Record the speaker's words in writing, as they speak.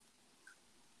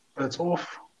That's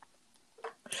off.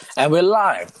 And we're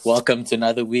live. Welcome to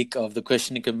another week of the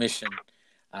Questioning Commission.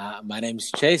 My name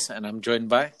is Chace, and I'm joined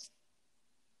by...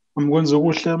 I'm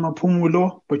Kwenzokuhle,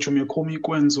 Maphumulo, but you may call me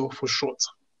Kwenzo for short.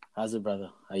 How's it,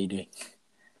 brother? How you doing?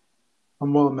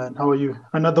 I'm well, man. How are you?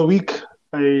 Another week.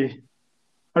 I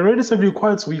relatively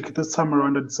quiet week this time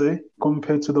around, I'd say,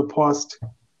 compared to the past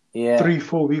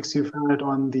 3-4 weeks you've had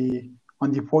on the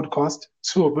podcast,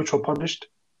 2 of which were published.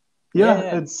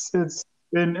 It's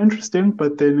been interesting,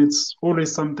 but then it's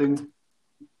always something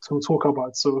to talk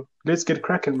about. So let's get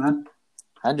cracking, man.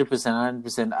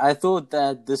 100%. I thought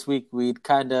that this week we'd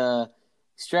kind of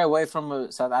stray away from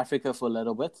South Africa for a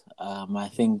little bit. I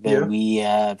think that we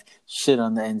have shit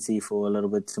on the NC for a little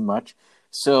bit too much.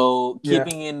 So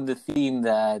keeping in the theme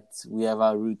that we have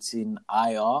our roots in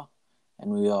IR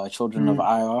and we are children of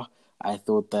IR, I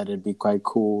thought that it'd be quite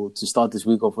cool to start this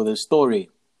week off with a story.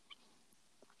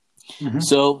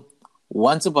 So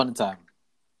once upon a time,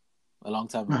 a long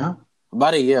time ago,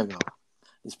 about a year ago,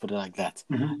 let's put it like that,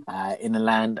 in the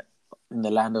land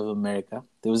of America,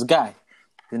 there was a guy.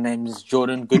 His name is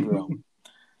Jordan Goodrow.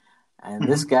 And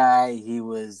this guy, he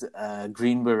was a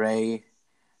Green Beret.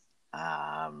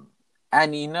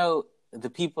 And, you know, the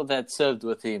people that served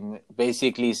with him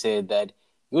basically said that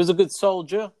he was a good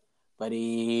soldier, but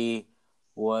he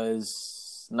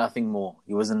was nothing more.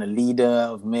 He wasn't a leader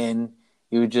of men.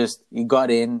 He got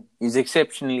in. He was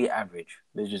exceptionally average.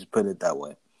 Let's just put it that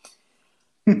way.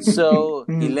 So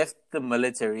he left the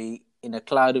military in a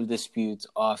cloud of disputes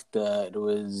after it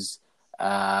was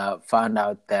found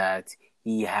out that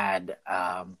he had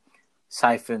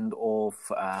siphoned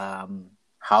off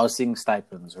housing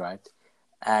stipends, right?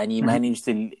 And he managed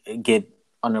to get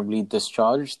honorably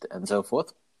discharged and so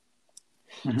forth.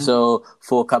 So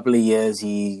for a couple of years,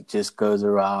 he just goes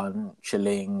around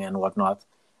chilling and whatnot.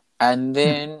 And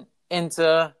then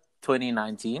enter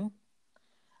 2019,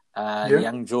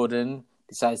 young Jordan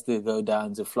decides to go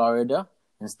down to Florida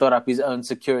and start up his own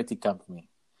security company.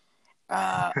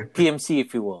 PMC,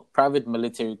 if you will, private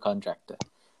military contractor.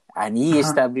 And he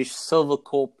established Silver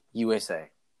Corp USA.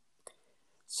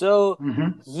 So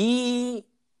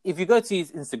if you go to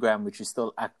his Instagram, which is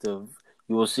still active,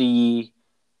 you will see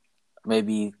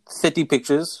maybe 30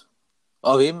 pictures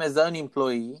of him as the only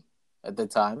employee at the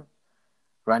time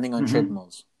running on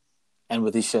treadmills and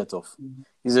with his shirt off.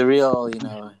 He's a real,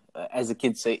 as the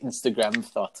kids say, Instagram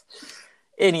thought.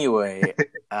 Anyway,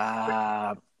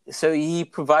 so he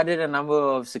provided a number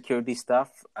of security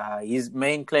stuff. His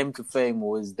main claim to fame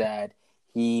was that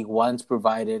he once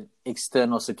provided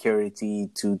external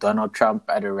security to Donald Trump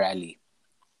at a rally.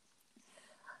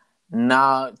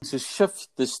 Now, to shift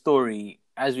the story,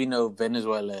 as we know,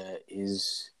 Venezuela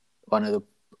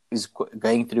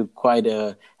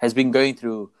has been going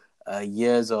through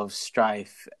years of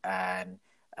strife and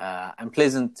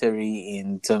unpleasantry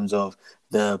in terms of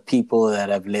the people that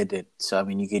have led it. So, I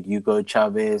mean, you get Hugo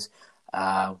Chavez,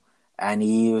 and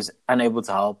he was unable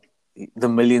to help the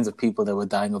millions of people that were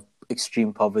dying of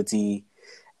extreme poverty.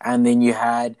 And then you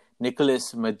had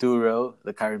Nicolas Maduro,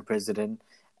 the current president,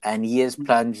 and he has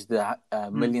plunged the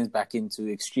millions back into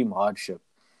extreme hardship.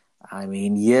 I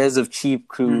mean, years of cheap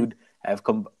crude have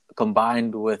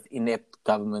combined with inept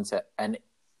governments and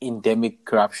endemic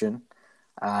corruption,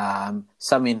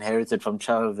 some inherited from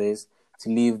Chavez, to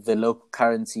leave the local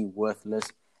currency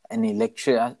worthless and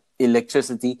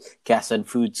electricity, gas, and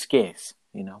food scarce,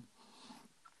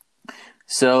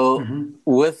 So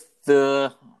with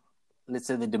let's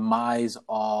say the demise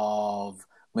of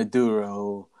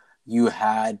Maduro, you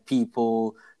had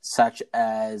people such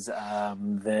as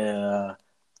let's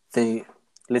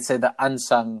say the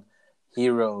unsung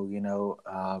hero,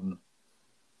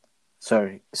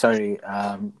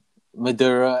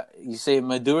 Maduro. You say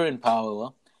Maduro in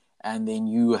power, and then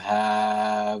you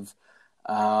have,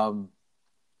 I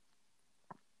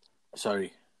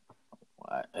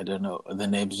don't know, the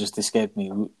names just escaped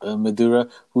me. Maduro,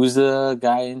 who's the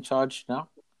guy in charge now?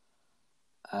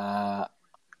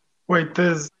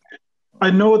 I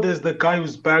know there's the guy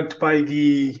who's backed by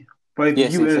the US.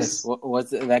 Yes. What's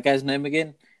that guy's name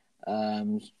again?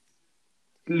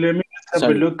 Let me just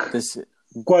have a look.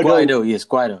 Guaido. Yes,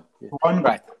 Guaido.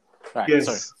 Right. Yes.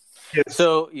 Sorry. Yes.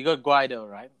 So you got Guaido,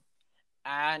 right?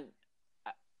 And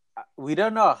we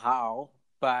don't know how,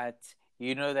 but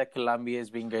you know that Colombia has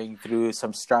been going through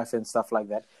some strife and stuff like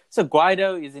that. So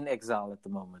Guaido is in exile at the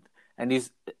moment, and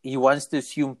he wants to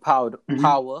assume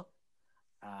power.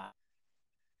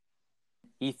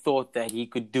 He thought that he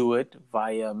could do it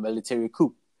via military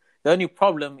coup. The only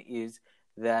problem is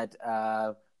that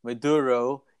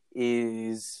Maduro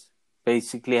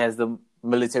basically has the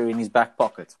military in his back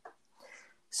pocket.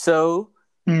 So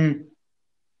Mm.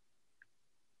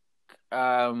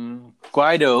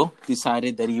 Guaido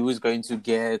decided that he was going to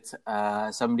get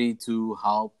somebody to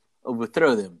help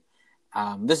overthrow them.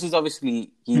 This is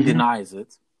obviously, he denies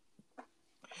it,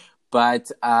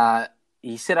 but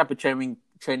he set up a training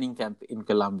camp in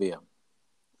Colombia.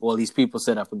 Well, these people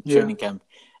set up a training camp,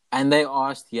 and they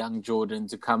asked young Jordan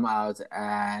to come out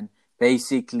and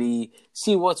basically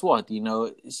see what's what,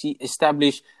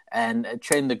 establish and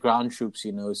train the ground troops,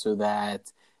 so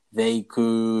that they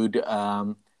could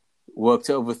work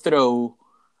to overthrow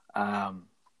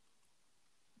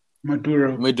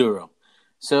Maduro.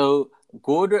 So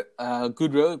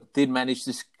Goodrow did manage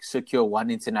to secure one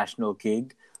international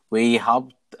gig where he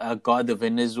helped guard the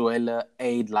Venezuela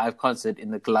Aid live concert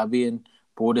in the Colombian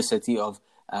border city of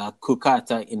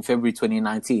Cúcuta in February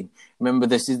 2019. Remember,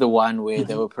 this is the one where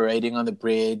they were parading on the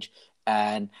bridge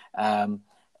and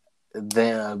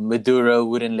the Maduro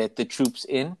wouldn't let the troops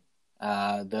in,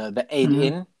 the aid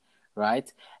in,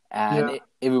 right? And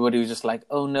everybody was just like,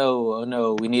 oh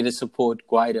no, we need to support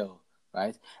Guaido,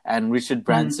 right? And Richard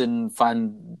Branson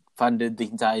funded the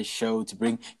entire show to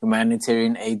bring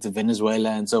humanitarian aid to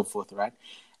Venezuela and so forth, right?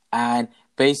 And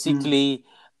basically,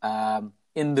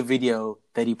 in the video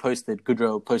that he posted,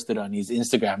 Goodrow posted on his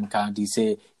Instagram account,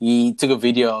 he took a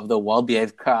video of the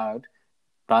well-behaved crowd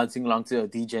bouncing along to a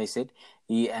DJ set,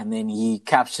 and then he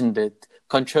captioned it,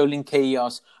 "Controlling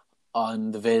chaos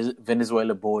on the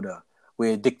Venezuela border,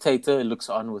 where a dictator looks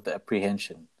on with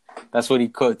apprehension." That's what he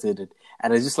quoted it.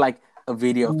 And it's just like a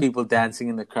video of people dancing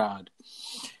in the crowd.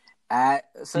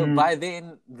 So by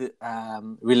then, the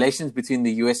relations between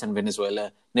the US and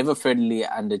Venezuela, never friendly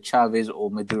under Chavez or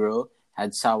Maduro,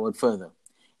 had soured further.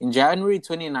 In January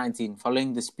 2019,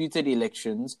 following disputed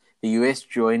elections, the US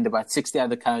joined about 60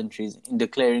 other countries in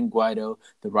declaring Guaido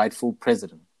the rightful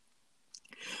president.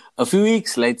 A few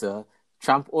weeks later,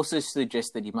 Trump also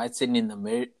suggested he might send in the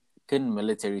American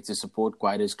military to support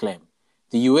Guaido's claim.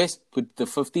 The US put the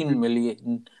 $15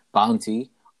 million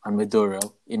bounty on Maduro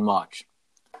in March.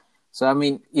 So, I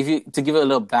mean, to give a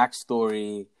little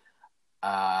backstory,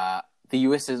 the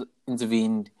US has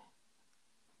intervened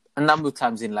a number of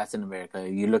times in Latin America.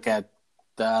 You look at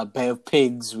the Bay of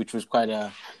Pigs, which was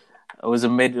was a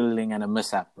meddling and a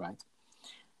mishap, right?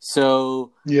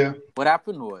 So, what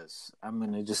happened was, I'm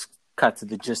going to just cut to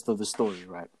the gist of the story,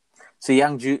 right? So,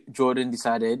 young Jordan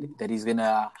decided that he's going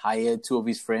to hire two of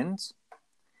his friends,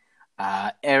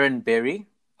 Aaron Berry,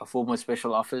 a former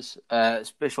Special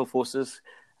Forces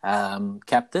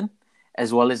captain,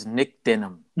 as well as Nick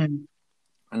Denham,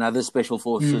 another Special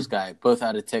Forces guy, both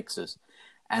out of Texas.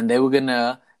 And they were going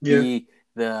to be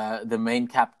the main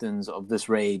captains of this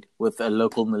raid with a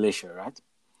local militia, right?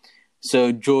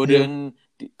 So Jordan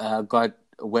got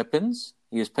weapons.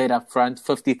 He was paid up front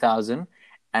 $50,000.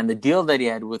 And the deal that he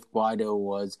had with Guaido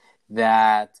was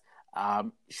that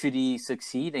should he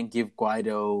succeed and give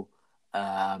Guaido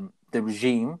the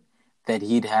regime, that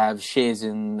he'd have shares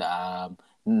in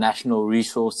national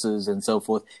resources and so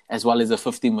forth, as well as a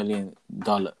 $50 million.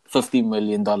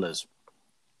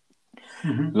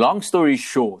 Long story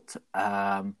short,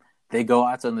 they go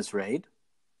out on this raid.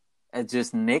 It's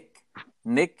just Nick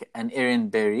and Aaron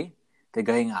Berry. They're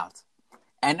going out.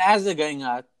 And as they're going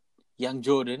out, young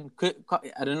Jordan,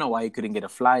 I don't know why he couldn't get a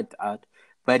flight out,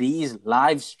 but he is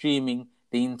live streaming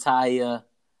the entire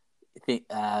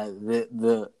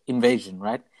the invasion,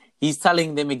 right? He's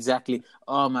telling them exactly,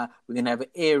 we're going to have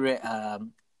an air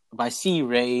by sea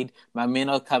raid. My men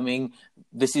are coming.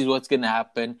 This is what's going to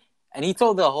happen. And he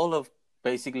told the whole of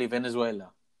basically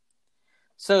Venezuela.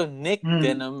 So Nick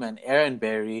Denham and Aaron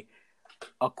Berry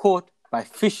are caught by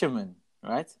fishermen,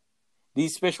 right?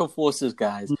 These Special Forces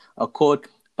guys are caught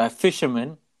by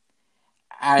fishermen,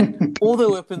 and all their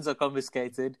weapons are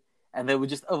confiscated, and they were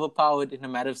just overpowered in a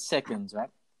matter of seconds, right?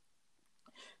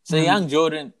 So young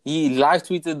Jordan, he live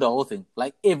tweeted the whole thing.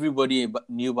 Like, everybody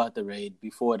knew about the raid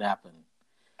before it happened.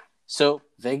 So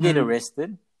they get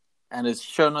arrested, and it's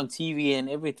shown on TV and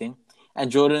everything.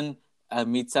 And Jordan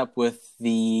meets up with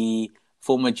the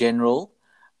former general,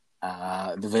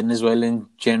 the Venezuelan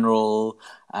general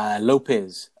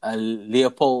Lopez,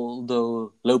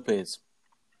 Leopoldo Lopez.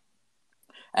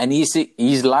 And he's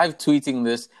live tweeting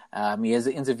this. He has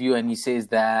an interview, and he says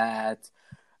that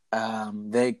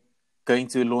they're going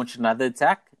to launch another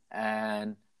attack,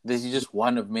 and this is just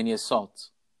one of many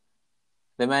assaults.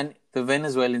 The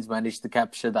Venezuelans managed to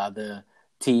capture the other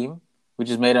team, which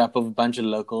is made up of a bunch of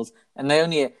locals, and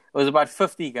it was about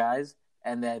 50 guys,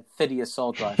 and they had 30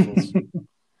 assault rifles.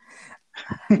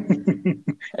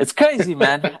 It's crazy,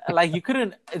 man. Like,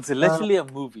 it's literally a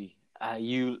movie.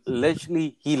 He live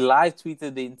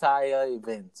tweeted the entire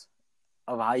event.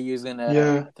 of how he was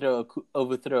gonna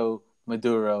overthrow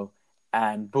Maduro,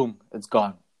 and boom, it's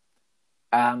gone.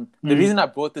 The reason I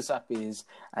brought this up is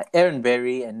Aaron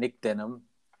Berry and Nick Denham.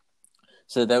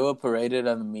 So they were paraded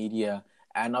on the media,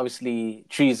 and obviously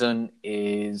treason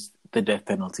is the death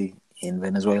penalty in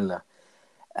Venezuela.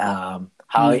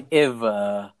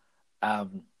 However,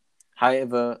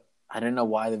 I don't know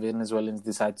why the Venezuelans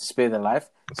decided to spare their life.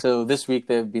 So this week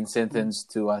they've been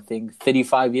sentenced to, I think,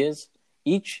 35 years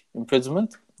each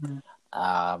imprisonment,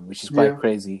 which is quite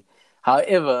crazy.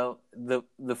 However,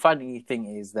 the funny thing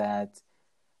is that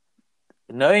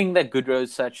knowing that Goodrow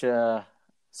is such a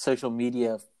social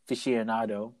media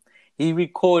aficionado, he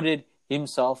recorded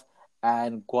himself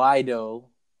and Guaido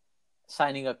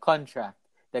signing a contract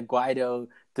that Guaido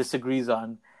disagrees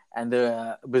on, and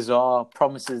the bizarre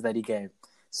promises that he gave.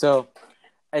 So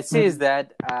it says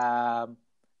that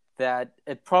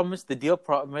the deal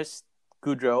promised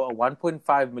Goodrow a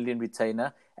 1.5 million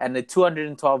retainer and a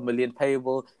 212 million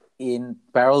payable in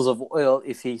barrels of oil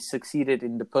if he succeeded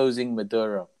in deposing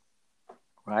Maduro,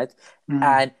 right?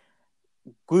 And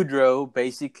Goodrow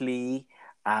basically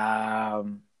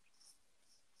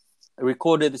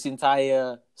recorded this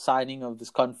entire signing of this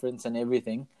conference and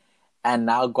everything, and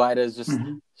now Guaido's just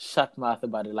shut mouth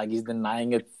about it, like he's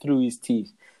denying it through his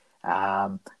teeth.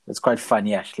 It's quite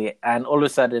funny, actually. And all of a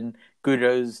sudden,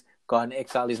 Goodrow's gone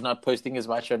exile. He's not posting as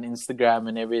much on Instagram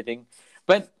and everything.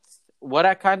 But what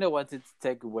I kind of wanted to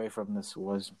take away from this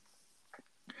was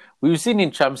we've seen in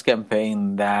Trump's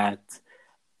campaign that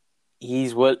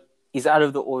he's out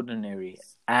of the ordinary,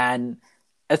 and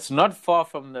it's not far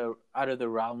from out of the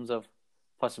realms of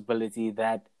possibility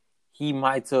that he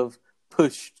might have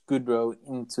pushed Goodrow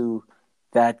into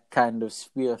that kind of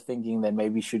sphere of thinking that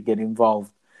maybe should get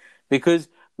involved. Because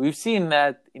we've seen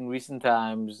that in recent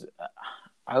times.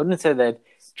 I wouldn't say that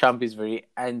Trump is very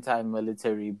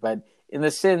anti-military, but in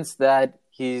the sense that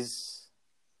he's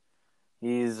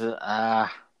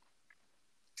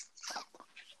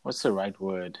what's the right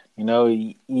word? You know,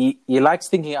 he likes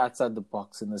thinking outside the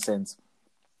box in a sense.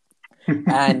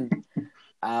 And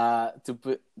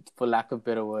for lack of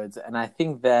better words, and I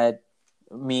think that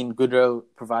Goodrow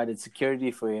provided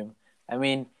security for him. I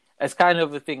mean, it's kind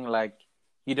of a thing like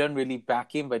you don't really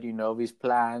back him, but you know of his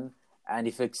plan, and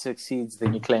if it succeeds,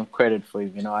 then you claim credit for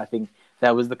him. You know, I think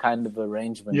that was the kind of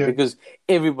arrangement because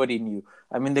everybody knew.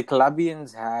 I mean, the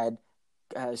Colombians had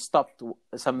stopped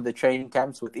some of the training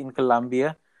camps within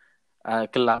Colombia.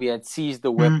 Colombia had seized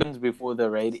the weapons before the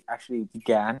raid actually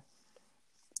began.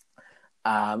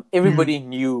 Everybody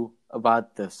knew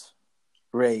about this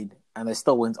raid, and they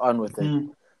still went on with it.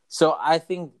 So I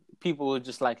think people were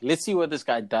just like, let's see what this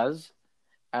guy does.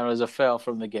 And it was a fail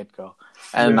from the get-go.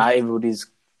 And now everybody's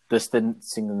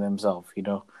distancing themselves, you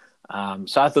know.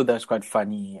 So I thought that was quite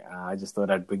funny. I just thought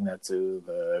I'd bring that to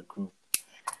the group.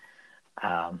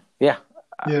 Do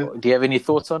you have any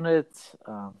thoughts on it?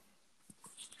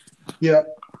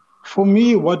 For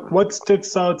me, what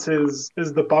sticks out is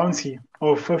the bounty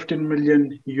of $15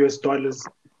 million US.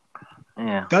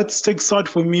 Yeah. That sticks out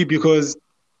for me because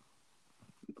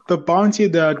the bounty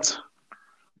that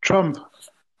Trump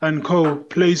and co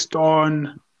placed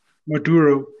on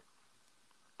Maduro,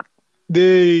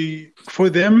 for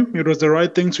them, it was the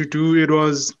right thing to do. It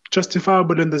was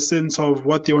justifiable in the sense of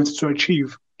what they wanted to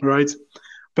achieve, right?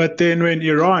 But then when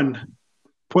Iran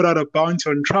put out a bounty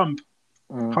on Trump,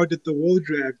 how did the world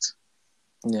react?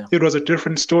 Yeah. It was a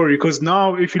different story, because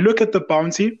now if you look at the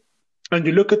bounty and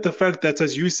you look at the fact that,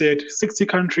 as you said, 60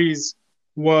 countries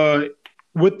were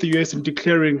with the US in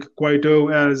declaring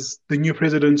Guaido as the new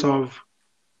president of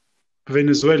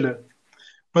Venezuela.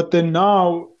 But then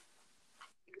now,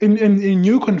 in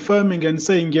you confirming and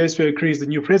saying, yes, we agree, the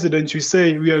new president, you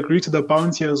say we agree to the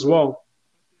bounty as well.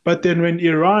 But then when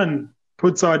Iran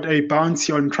puts out a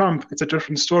bounty on Trump, it's a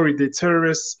different story. They're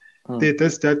terrorists, they're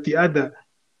this, that, the other.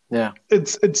 Yeah.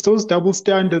 It's those double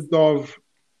standards of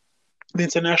the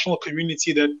international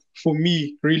community that, for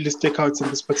me, really stick out in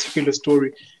this particular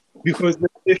story. Because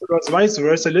if it was vice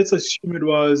versa, let's assume it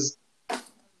was,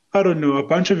 I don't know, a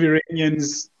bunch of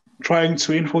Iranians trying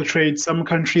to infiltrate some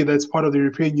country that's part of the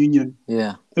European Union.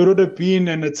 Yeah. It would have been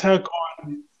an attack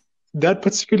on that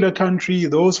particular country,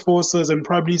 those forces, and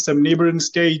probably some neighboring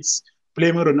states,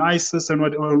 blame it on ISIS and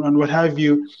what have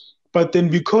you. But then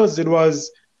because it was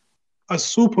a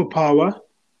superpower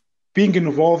being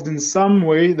involved in some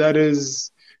way that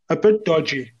is a bit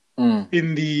dodgy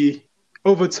in the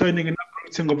overturning and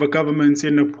uprooting of a government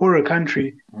in a poorer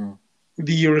country,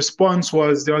 the response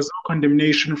was there was no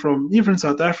condemnation from even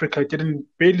South Africa. Didn't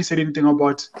barely say anything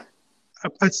about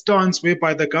a stance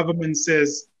whereby the government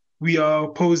says we are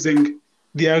opposing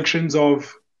the actions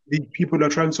of the people are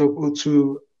trying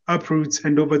to uproot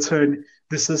and overturn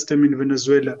the system in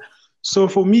Venezuela. So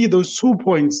for me, those 2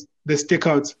 points they stick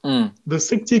out. The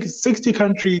 60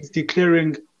 countries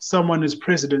declaring someone as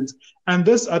president. And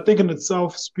this, I think, in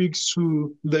itself speaks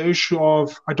to the issue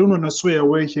of, I don't want to sway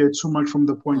away here too much from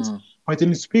the point, but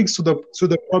it speaks to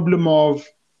the problem of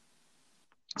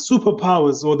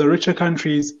superpowers or the richer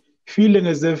countries feeling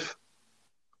as if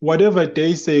whatever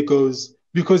they say goes.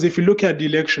 Because if you look at the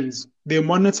elections, they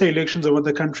monitor elections of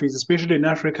other countries, especially in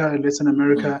Africa and Latin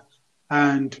America,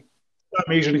 and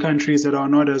some Asian countries that are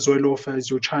not as well off as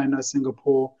your China,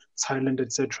 Singapore, Thailand,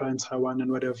 etc., and Taiwan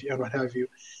and what have you.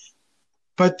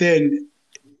 But then,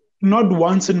 not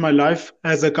once in my life,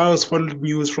 as a guy who's followed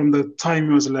news from the time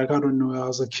I was like, I don't know, I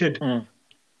was a kid.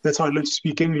 That's how I learned to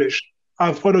speak English.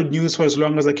 I've followed news for as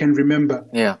long as I can remember.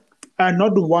 Yeah. And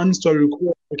not once do I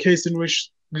recall a case in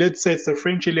which, let's say it's the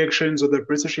French elections or the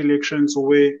British elections or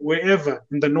wherever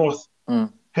in the North,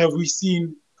 have we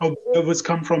seen observers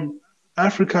come from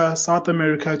Africa, South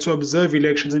America to observe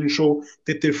elections and ensure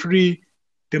that they're free,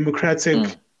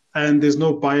 democratic, and there's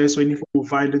no bias or any form of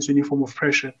violence or any form of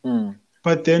pressure.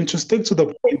 But then to stick to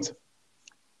the point,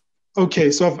 okay,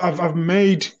 so I've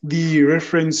made the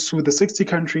reference to the 60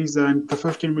 countries and the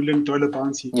 $15 million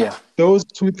bounty. Yeah. Those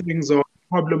two things are a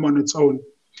problem on its own.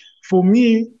 For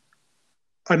me,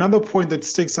 another point that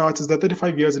sticks out is the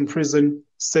 35 years in prison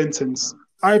sentence.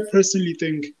 I personally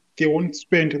think they won't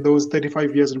spend those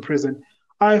 35 years in prison.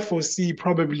 I foresee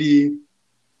probably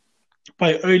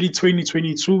by early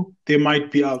 2022, they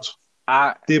might be out.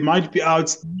 They might be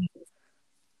out.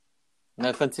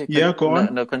 No, continue. Yeah, go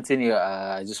on. No, continue.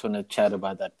 I just want to chat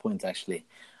about that point, actually.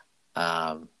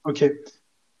 Okay.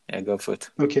 Yeah, go for it.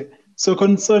 Okay. So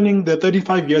concerning the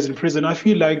 35 years in prison, I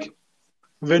feel like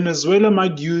Venezuela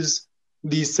might use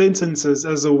these sentences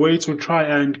as a way to try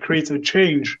and create a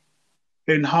change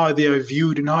in how they are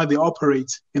viewed and how they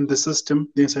operate in the system,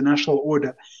 the international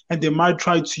order. And they might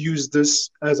try to use this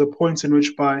as a point in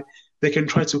which by they can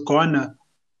try to garner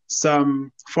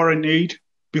some foreign aid.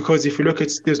 Because if you look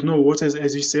at, there's no water,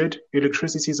 as you said,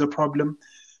 electricity is a problem.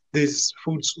 There's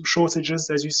food shortages,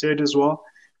 as you said as well.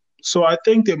 So I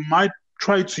think they might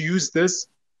try to use this,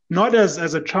 not as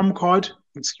a trump card,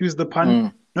 excuse the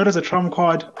pun, not as a trump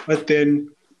card, but then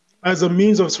as a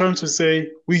means of trying to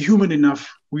say, we're human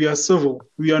enough, we are civil,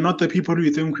 we are not the people who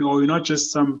you think we are, we're not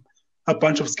just a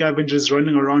bunch of scavengers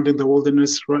running around in the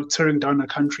wilderness, tearing down a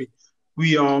country.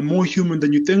 We are more human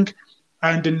than you think.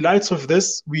 And in light of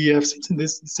this, we have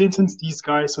sentenced these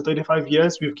guys to 35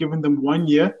 years. We've given them 1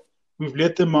 year. We've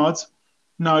let them out.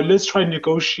 Now let's try and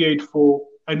negotiate for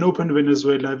an open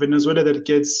Venezuela that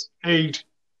gets aid,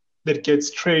 that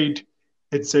gets trade,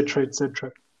 etc.,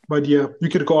 etc. But yeah, you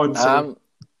could go on.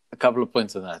 A couple of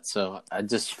points on that. So I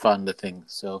just found the thing.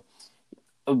 So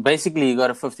basically, you got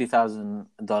a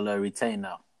 $50,000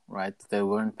 retainer, right? They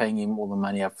weren't paying him all the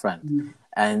money up front.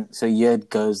 And so here it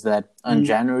goes that on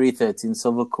January 13,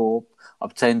 Silver Corp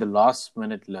obtained a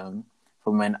last-minute loan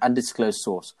from an undisclosed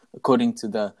source, according to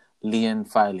the Leon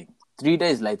filing. 3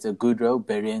 days later, Goodrow,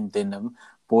 Berry, and Denham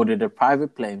boarded a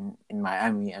private plane in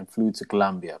Miami and flew to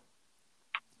Colombia.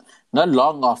 Not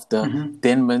long after,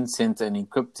 Denman sent an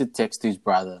encrypted text to his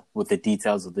brother with the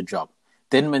details of the job.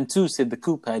 Denman, too, said the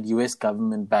coup had U.S.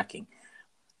 government backing.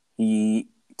 He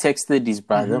texted his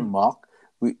brother, Mark,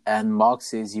 and Mark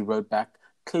says he wrote back,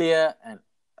 clear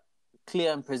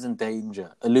and present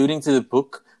danger, alluding to the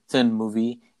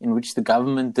book-turned-movie in which the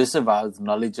government disavows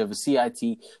knowledge of a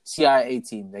CIA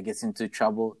team that gets into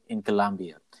trouble in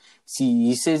Colombia. See,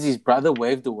 he says his brother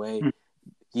waved away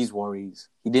his worries.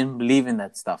 He didn't believe in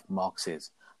that stuff, Mark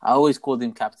says. I always called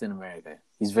him Captain America.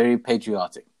 He's very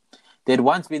patriotic. There had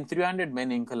once been 300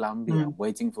 men in Colombia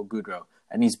waiting for Goodrow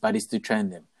and his buddies to train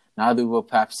them. Now there were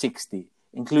perhaps 60,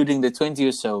 including the 20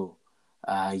 or so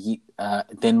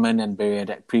Denman and Berry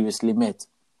had previously met.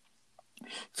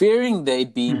 Fearing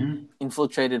they'd been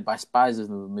infiltrated by spies of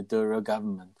the Maduro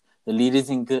government, the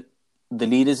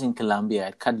leaders in Colombia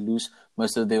had cut loose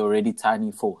most of their already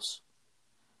tiny force.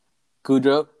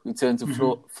 Goodrow returned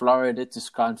to Florida to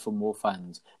scrounge for more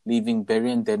funds, leaving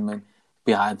Berry and Denman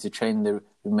behind to train the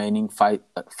remaining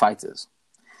fighters.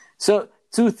 So,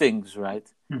 two things, right?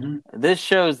 This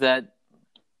shows that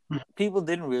people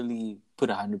didn't really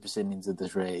put 100% into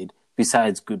this raid,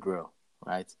 besides Goodrow,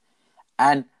 right?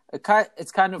 And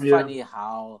it's kind of funny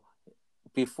how,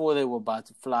 before they were about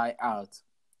to fly out,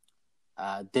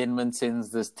 Denman sends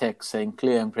this text saying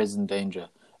clear and present danger,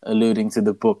 alluding to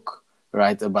the book,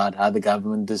 right, about how the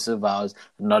government disavows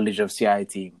knowledge of CIA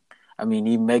team. I mean,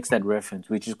 he makes that reference,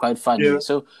 which is quite funny.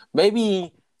 So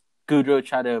maybe Goodrow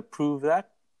tried to prove that.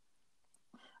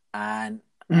 And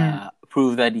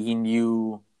prove that he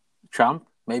knew Trump.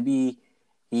 Maybe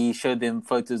he showed them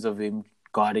photos of him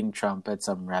guarding Trump at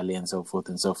some rally and so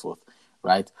forth,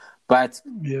 right? But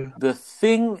the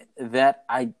thing that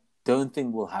I don't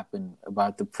think will happen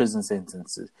about the prison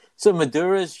sentences. So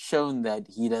Maduro's shown that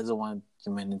he doesn't want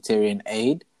humanitarian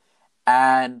aid,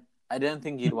 and I don't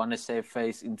think he'd want to save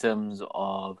face in terms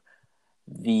of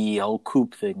the whole coup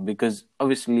thing, because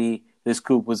obviously this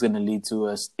coup was going to lead to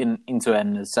us into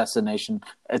an assassination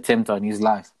attempt on his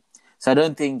life. So I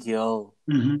don't think he'll.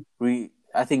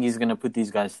 I think he's going to put these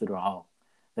guys through hell.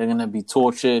 They're going to be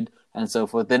tortured and so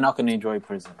forth. They're not going to enjoy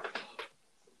prison,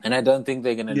 and I don't think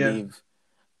they're going to leave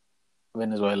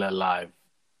Venezuela alive,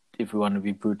 if we want to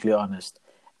be brutally honest.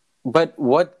 But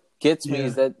what gets me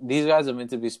is that these guys are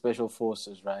meant to be special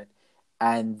forces, right?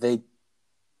 And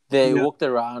they walked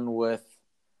around with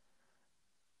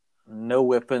no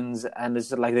weapons, and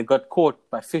it's like they got caught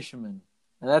by fishermen.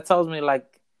 And that tells me,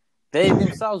 like, they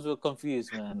themselves were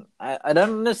confused, man. I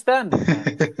don't understand it,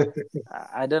 man.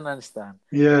 I don't understand.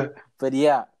 Yeah. But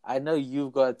yeah, I know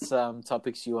you've got some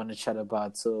topics you want to chat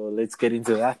about, so let's get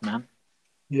into that, man.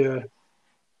 Yeah.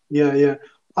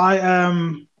 I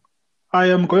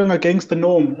am going against the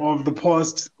norm of the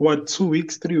past 3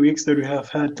 weeks that we have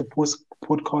had the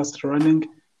podcast running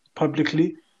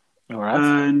publicly. All right.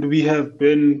 And we have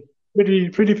been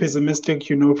pretty pessimistic,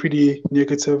 pretty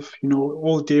negative,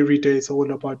 all day, every day. It's all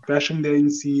about bashing the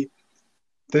ANC,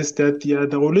 this, that, the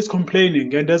other, always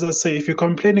complaining. And as I say, if you're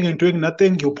complaining and doing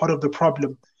nothing, you're part of the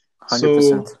problem. 100%.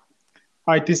 So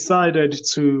I decided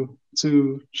to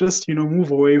just,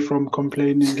 move away from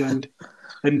complaining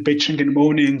and bitching and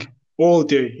moaning all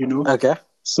day, Okay.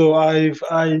 So I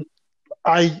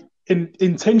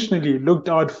intentionally looked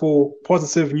out for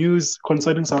positive news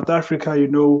concerning South Africa,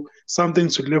 something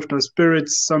to lift our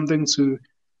spirits, something to,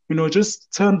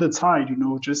 just turn the tide,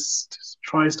 just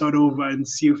try start over and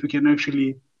see if we can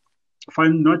actually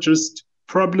find not just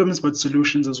problems, but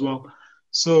solutions as well.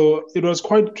 So it was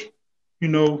quite,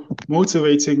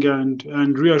 motivating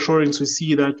and reassuring to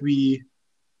see that we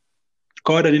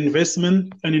got an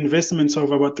investment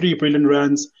of about 3 billion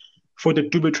rands for the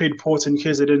Dubai Trade Port in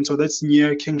KZN. So that's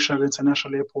near King Shaka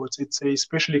International Airport. It's a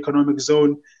special economic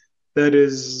zone that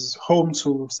is home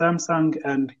to Samsung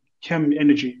and Chem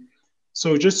Energy.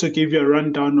 So just to give you a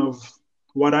rundown of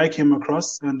what I came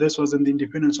across, and this was in the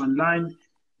Independence Online,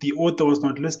 the author was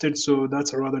not listed, so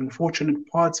that's a rather unfortunate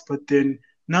part, but then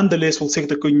nonetheless, we'll take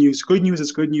the good news. Good news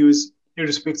is good news,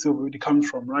 irrespective of where it comes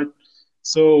from, right?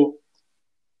 So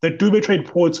the Dubai Trade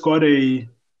Port's got an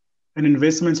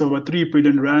investment of about 3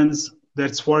 billion rands.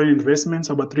 That's foreign investments,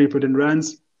 about 3 billion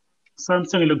rands.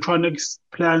 Samsung Electronics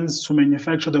plans to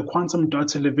manufacture the quantum dot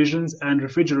televisions and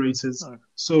refrigerators. Oh.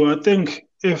 So I think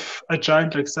if a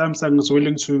giant like Samsung is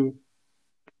willing to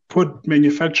put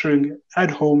manufacturing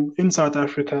at home in South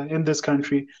Africa, in this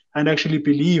country, and actually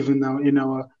believe in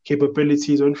our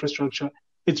capabilities or infrastructure,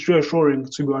 it's reassuring,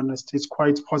 to be honest. It's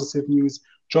quite positive news.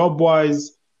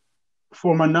 Job-wise,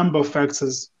 from a number of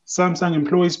factors, Samsung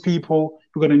employs people.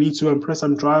 You're going to need to employ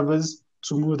some drivers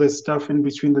to move the stuff in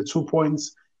between the 2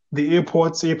 points. The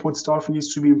airport staff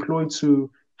needs to be employed to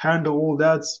handle all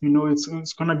that.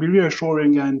 It's going to be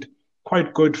reassuring and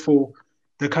quite good for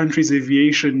the country's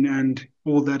aviation and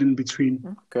all that in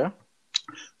between. Okay.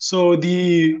 So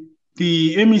the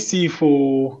MEC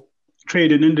for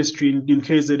Trade and Industry in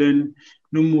KZN,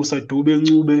 Numusa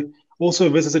Dube, also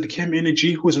visited Chem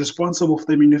Energy, who is responsible for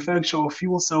the manufacture of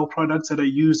fuel cell products that are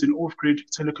used in off-grid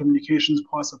telecommunications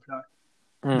power supply.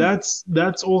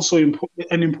 That's also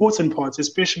an important part,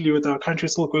 especially with our country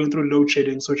still going through load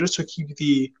shedding. So just to keep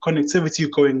the connectivity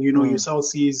going, your Cell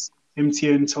Cs,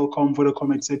 MTN, Telkom,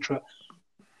 Vodacom, etc.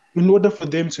 In order for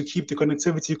them to keep the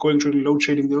connectivity going during load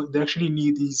shedding, they actually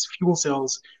need these fuel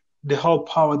cells to help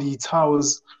power the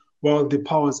towers while the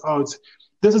power's out.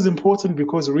 This is important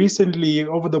because recently,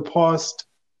 over the past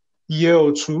year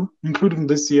or two, including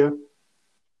this year,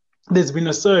 there's been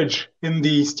a surge in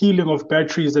the stealing of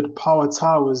batteries that power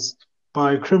towers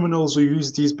by criminals who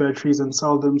use these batteries and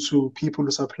sell them to people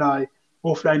who supply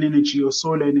offline energy or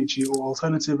solar energy or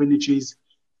alternative energies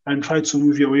and try to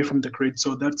move you away from the grid.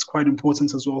 So that's quite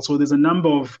important as well. So there's a number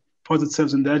of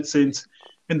positives in that sense,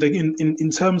 in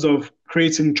terms of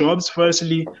creating jobs,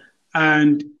 firstly,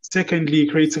 and secondly,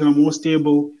 creating a more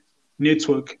stable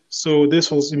network. So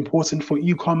this was important for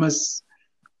e-commerce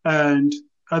and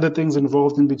other things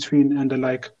involved in between and the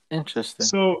like. Interesting.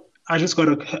 So I just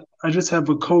have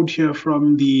a code here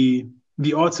from the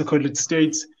article. It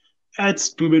states, at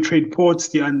Dubai Trade Ports,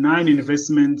 there are 9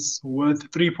 investments worth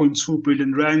 3.2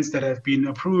 billion rands that have been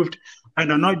approved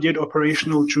and are not yet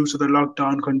operational due to the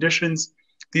lockdown conditions.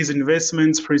 These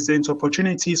investments present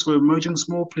opportunities for emerging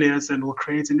small players and will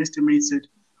create an estimated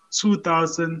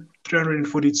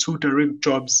 2,342 direct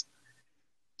jobs.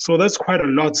 So that's quite a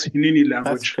lot in any That's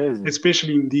language, crazy.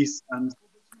 especially in these.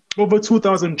 Over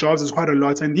 2,000 jobs is quite a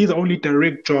lot, and these are only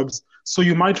direct jobs. So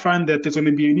you might find that there's going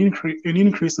to be an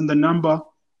increase in the number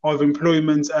of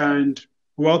employment and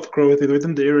wealth growth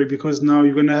within the area because now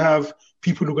you're going to have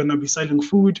people who are going to be selling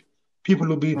food, people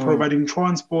who will be providing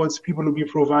transport, people who will be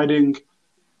providing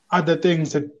other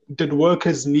things that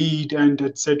workers need and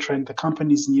etc. and the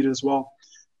companies need as well.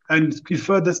 And it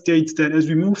further states that as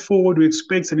we move forward, we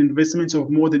expect an investment of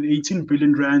more than 18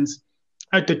 billion rands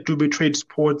at the Dubai Trade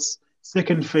Port's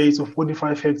second phase of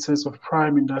 45 hectares of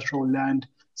prime industrial land,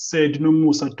 said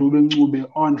Nomusa Dube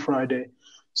on Friday.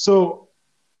 So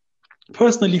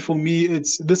personally, for me,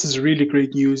 this is really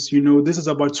great news. You know, this is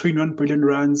about 21 billion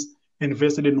rands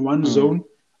invested in one zone,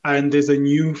 and there's a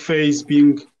new phase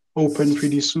being opened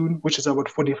pretty soon, which is about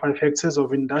 45 hectares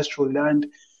of industrial land.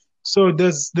 So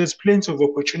there's plenty of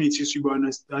opportunities, to be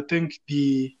honest. I think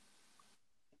the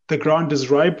ground is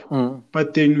ripe,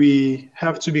 but then we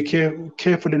have to be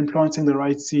careful in planting the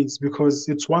right seeds because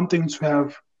it's one thing to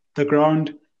have the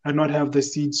ground and not have the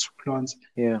seeds to plant.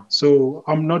 Yeah. So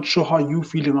I'm not sure how you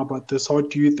feeling about this. How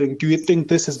do you think? Do you think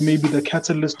this is maybe the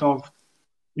catalyst of,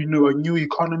 you know, a new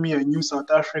economy, a new South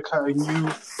Africa, a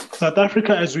new South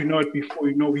Africa as we know it before?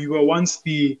 You know, we were once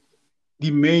the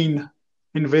main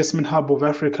investment hub of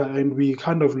Africa, and we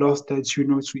kind of lost that, you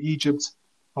know, to Egypt,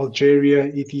 Algeria,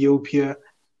 Ethiopia.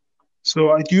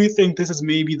 So do you think this is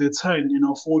maybe the turn in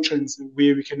our fortunes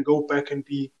where we can go back and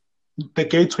be the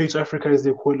gateway to Africa, as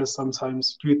they call it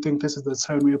sometimes? Do you think this is the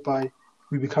turn whereby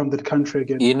we become that country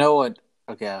again? You know what?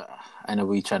 Okay, I know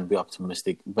we're trying to be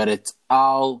optimistic, but it's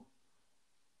our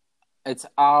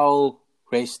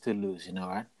race to lose, you know,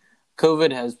 right?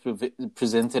 COVID has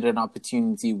presented an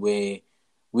opportunity where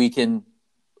we can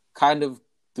kind of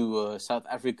do a South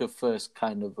Africa first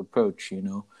kind of approach, you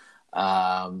know.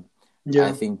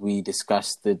 I think we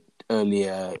discussed it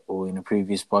earlier or in a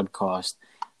previous podcast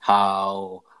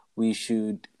how we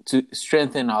should, to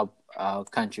strengthen our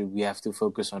country, we have to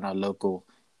focus on our local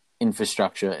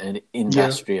infrastructure and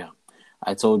industry. Yeah.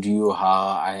 I told you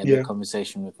how I had a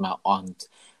conversation with my aunt,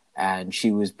 and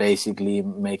she was basically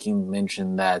making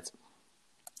mention that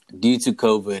due to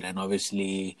COVID and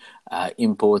obviously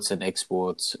imports and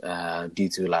exports, due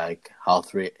to like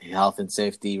health and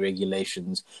safety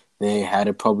regulations, they had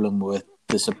a problem with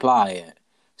the supply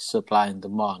and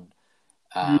demand.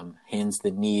 Hence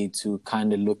the need to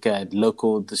kind of look at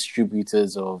local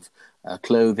distributors of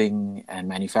clothing and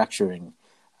manufacturing.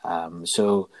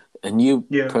 So a new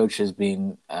approach has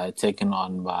been taken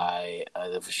on by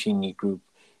the Foschini Group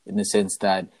in the sense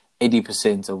that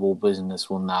 80% of all business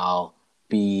will now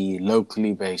be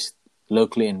locally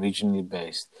and regionally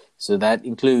based. So that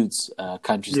includes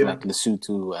countries like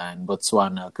Lesotho and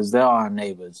Botswana, because they are our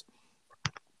neighbors.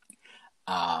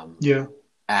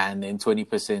 And then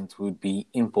 20% would be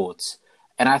imports.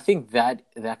 And I think that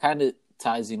kind of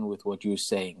ties in with what you're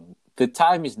saying. The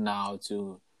time is now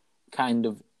to kind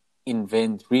of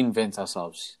reinvent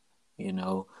ourselves. You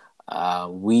know,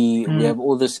 we have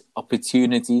all this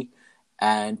opportunity,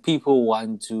 and people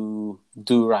want to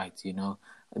do right. You know,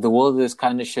 the world has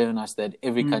kind of shown us that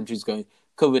every country is going.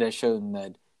 COVID has shown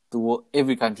that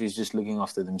every country is just looking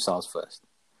after themselves first,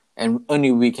 and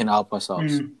only we can help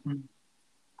ourselves.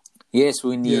 Yes,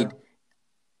 we need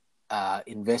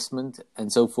investment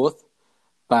and so forth,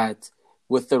 but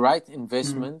with the right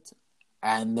investment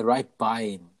and the right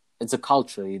buy-in, it's a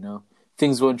culture, you know.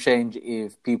 Things won't change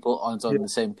if people aren't on the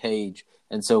same page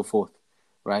and so forth,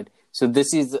 right? So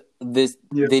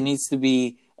there needs to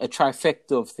be a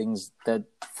trifecta of things that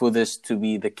for this to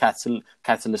be the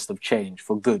catalyst of change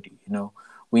for good, you know.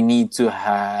 We need to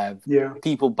have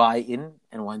people buy in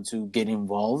and want to get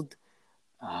involved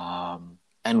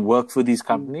and work for these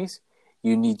companies.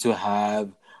 You need to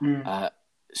have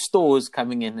stores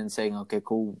coming in and saying, okay,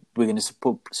 cool, we're going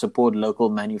to support local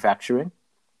manufacturing.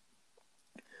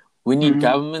 We need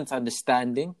government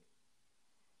understanding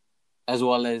as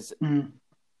well as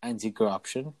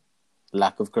anti-corruption,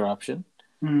 lack of corruption.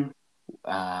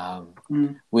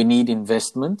 We need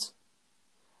investment.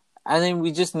 And then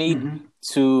we just need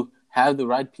to have the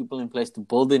right people in place to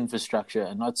build the infrastructure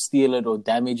and not steal it or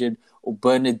damage it or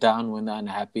burn it down when they're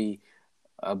unhappy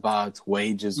about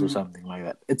wages or something like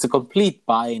that. It's a complete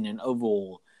buy-in and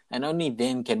overhaul. And only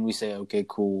then can we say, okay,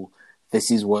 cool,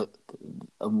 this is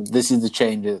the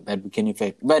change that we can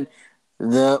effect. But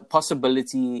the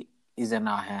possibility is in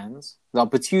our hands. The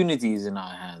opportunity is in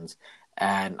our hands.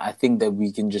 And I think that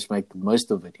we can just make the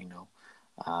most of it, you know.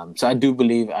 So I do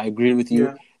believe, I agree with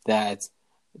you that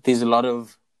there's a lot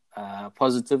of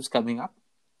positives coming up.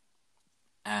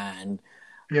 And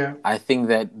I think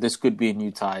that this could be a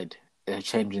new tide, a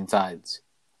change in tides.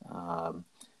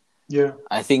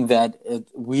 I think that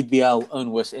we'd be our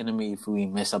own worst enemy if we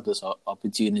mess up this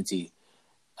opportunity.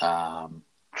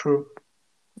 True.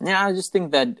 Yeah, I just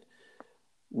think that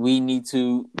we need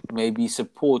to maybe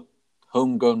support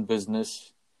homegrown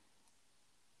business,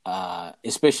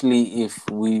 especially if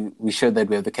we show that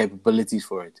we have the capabilities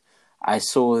for it. I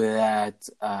saw that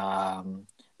there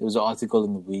was an article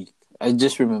in the week. I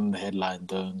just remember the headline,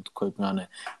 don't quote me on it.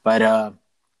 But a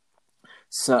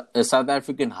South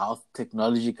African health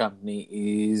technology company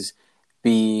is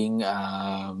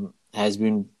has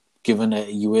been given a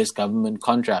US government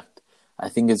contract. I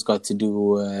think it's got to do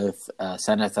with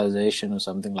sanitization or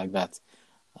something like that.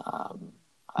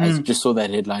 I just saw that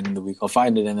headline in the week. I'll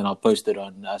find it and then I'll post it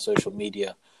on social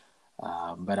media.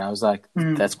 But I was like,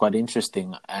 that's quite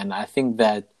interesting. And I think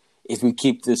that if we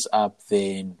keep this up,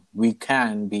 then we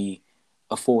can be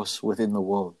a force within the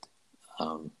world.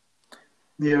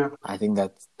 I think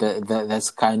that's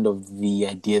kind of the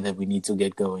idea that we need to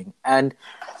get going. And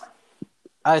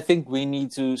I think we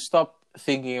need to stop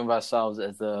thinking of ourselves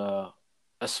as a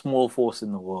small force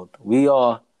in the world. We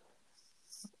have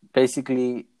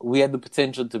the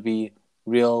potential to be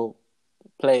real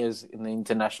players in the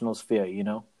international sphere, you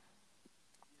know?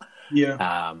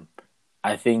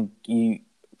 I think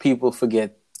people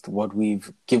forget what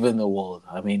we've given the world.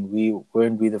 I mean,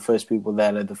 weren't we the first people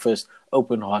that had the first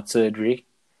open heart surgery?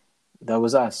 That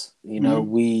was us. You know,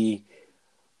 we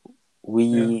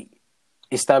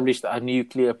established our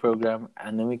nuclear program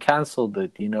and then we cancelled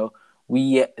it. You know,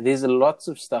 there's lots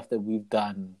of stuff that we've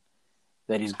done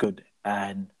that is good,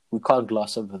 and we can't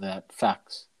gloss over that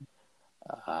facts.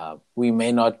 We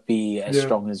may not be as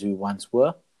strong as we once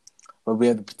were, but we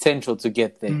have the potential to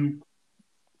get there.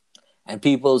 And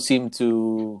people seem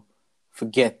to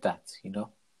forget that, you know.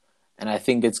 And I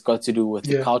think it's got to do with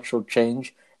the cultural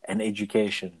change and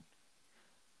education.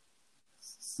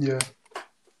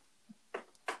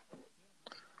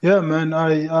 Yeah, man,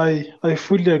 I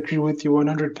fully agree with you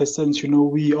 100%. You know,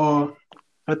 we are,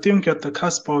 I think, at the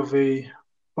cusp of a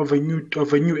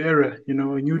new era, you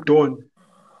know, a new dawn.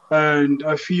 And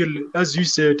I feel, as you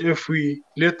said, if we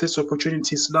let this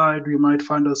opportunity slide, we might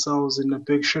find ourselves in a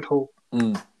big shithole.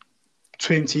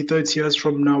 20, 30 years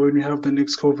from now, when we have the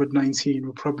next COVID-19,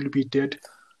 we'll probably be dead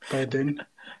by then,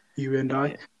 you and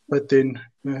I. But then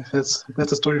that's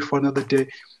a story for another day.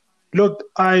 Look,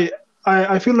 I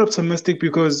feel optimistic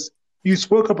because you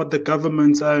spoke about the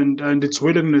government and its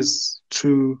willingness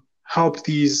to help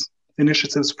these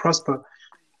initiatives prosper.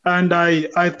 And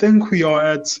I think we are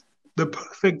at the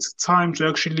perfect time to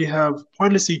actually have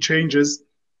policy changes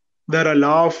that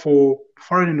allow for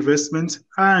foreign investment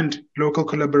and local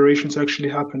collaboration to actually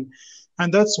happen.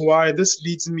 And that's why this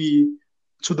leads me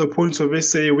to the point of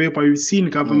SAA, whereby we've seen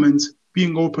government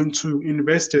being open to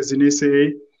investors in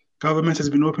SAA. Government has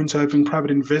been open to having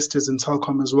private investors in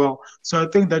telecom as well. So I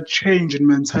think that change in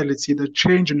mentality, that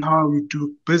change in how we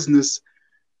do business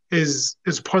is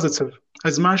positive.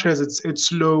 As much as it's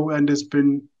slow and has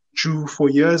been due for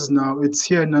years now, it's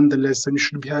here nonetheless, and you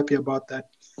should be happy about that.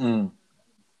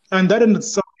 And that in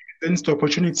itself presents the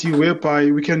opportunity whereby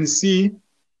we can see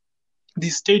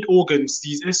these state organs,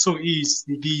 these SOEs,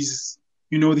 these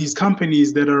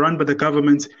companies that are run by the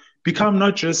government become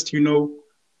not just,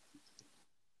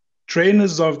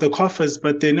 drainers of the coffers,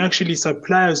 but then actually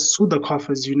suppliers to the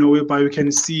coffers, whereby you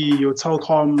can see your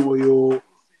telecom or your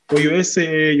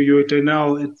SAA, your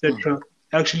Denel, etc.,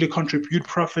 actually contribute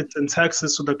profits and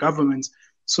taxes to the government.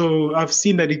 So I've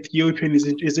seen that Ethiopian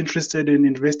is interested in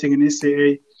investing in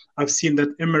SAA. I've seen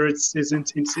that Emirates is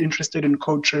interested in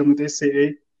co-sharing with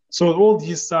SAA. So all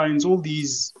these signs, all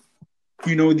these,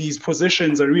 these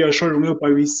positions are reassuring,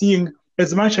 whereby we're seeing,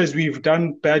 as much as we've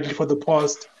done badly for the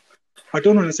past, I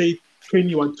don't want to say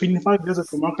 25 years of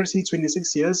democracy,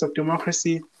 26 years of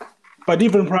democracy, but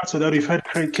even prior to that, we've had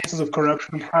cases of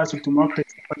corruption prior to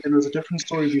democracy, but it was a different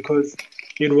story because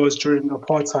it was during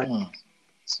apartheid.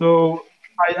 So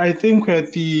I think we're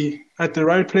at the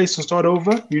right place to start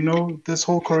over. This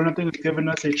whole Corona thing has given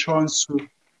us a chance to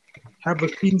have a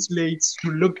clean slate,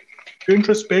 to look, to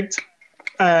introspect,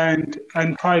 and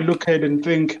try look ahead and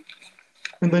think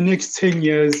in the next 10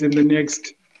 years, in the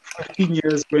next 15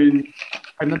 years, when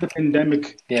another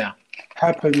pandemic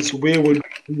happens, where will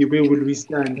we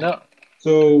stand? No.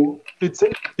 So it's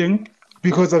interesting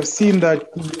because I've seen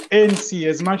that the ANC,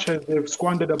 as much as they've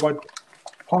squandered about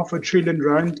R500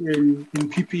 billion in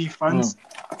PPE funds,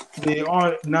 they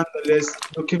are nonetheless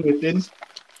looking within.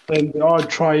 and they are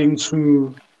trying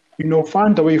to,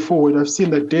 find a way forward. I've seen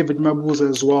that David Mabuza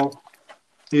as well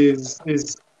is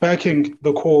backing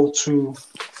the call to,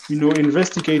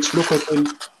 investigate, look at them.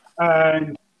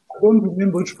 And I don't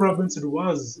remember which province it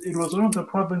was. It was one of the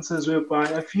provinces whereby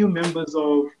a few members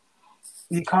of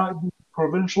the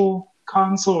provincial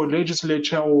council or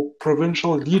legislature or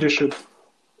provincial leadership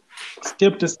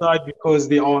stepped aside because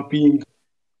they are being,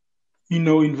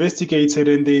 investigated,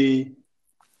 and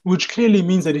which clearly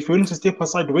means that if you're willing to step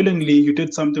aside willingly, you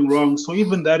did something wrong. So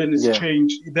even that in its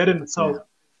change, that in itself,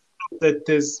 that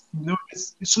there's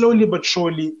slowly but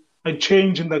surely a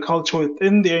change in the culture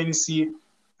within the ANC,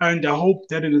 and I hope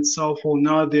that in itself will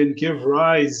now then give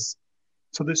rise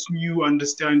to this new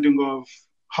understanding of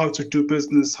how to do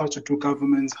business, how to do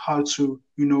government, how to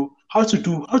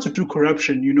do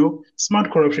corruption, smart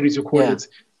corruption as you call it.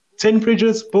 10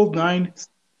 bridges, build 9,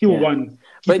 kill 1.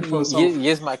 But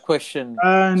here's my question.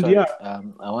 And I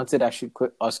wanted to actually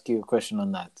ask you a question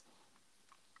on that.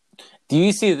 Do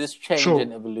you see this change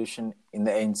in evolution in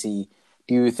the ANC?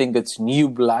 Do you think it's new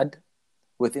blood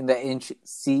within the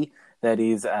ANC that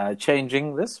is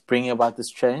changing this, bringing about this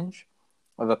change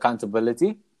of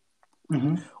accountability?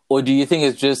 Mm-hmm. Or do you think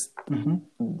it's just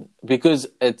because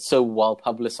it's so well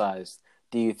publicized,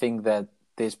 do you think that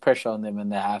there's pressure on them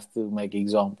and they have to make an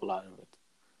example out of it?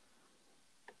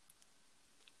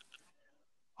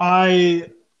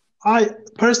 I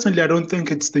personally, I don't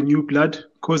think it's the new blood,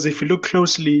 because if you look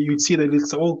closely, you'd see that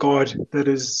it's the old guard that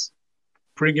is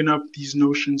bringing up these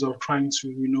notions of trying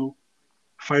to,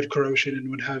 fight corruption and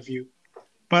what have you.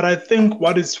 But I think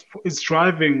what is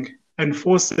driving and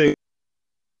forcing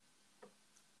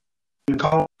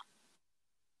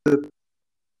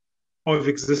of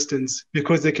existence,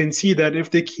 because they can see that if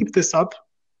they keep this up,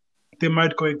 they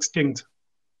might go extinct.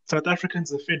 South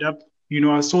Africans are fed up.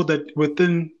 I saw that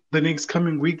within the next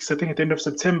coming weeks, I think at the end of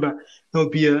September, there'll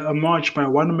be a march by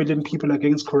 1 million people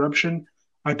against corruption.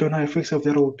 I don't know how effective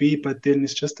that will be, but then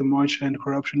it's just a march and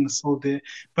corruption is still there.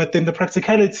 But then the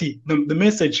practicality, the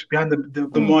message behind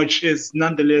the march is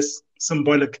nonetheless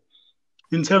symbolic.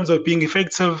 In terms of being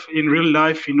effective in real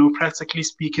life, practically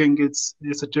speaking, it's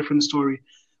a different story.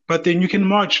 But then you can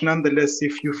march nonetheless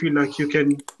if you feel like you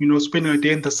can, spending a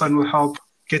day in the sun will help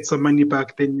get some money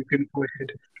back, then you can go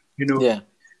ahead, Yeah.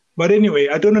 But anyway,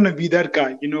 I don't want to be that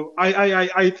guy,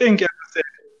 I think, as I said,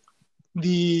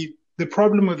 the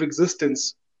problem of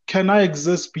existence, can I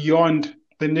exist beyond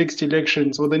the next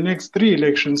elections or the next 3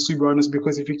 elections, to be honest?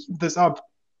 Because if you keep this up,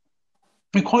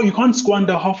 you can't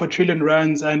squander R500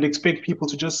 billion and expect people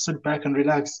to just sit back and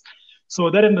relax. So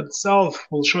that in itself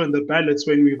will show in the ballots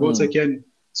when we vote again.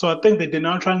 So I think that they're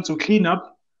now trying to clean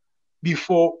up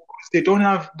before. They don't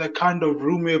have the kind of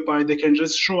room whereby they can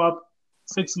just show up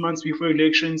 6 months before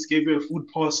elections, give you a food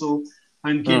parcel,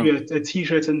 and give you a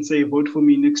T-shirt and say, vote for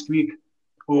me next week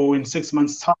or in 6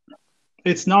 months' time.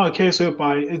 It's now a case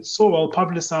whereby it's so well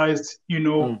publicized,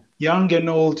 young and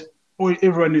old, or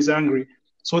everyone is angry.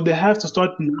 So they have to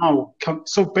start now.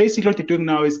 So basically what they're doing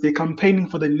now is they're campaigning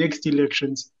for the next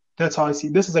elections. That's how I see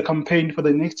it. This is a campaign for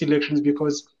the next elections,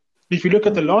 because if you look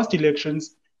at the last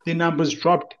elections, the numbers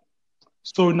dropped.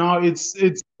 So now it's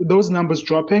those numbers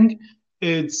dropping.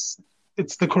 It's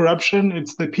the corruption,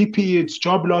 it's the PPE, it's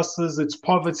job losses, it's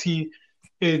poverty,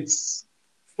 it's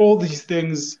all these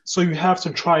things. So you have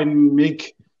to try and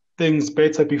make things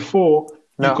better before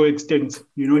you go extinct.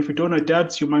 If you don't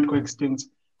adapt, you might go extinct.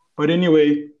 But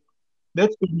anyway,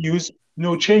 that's good news.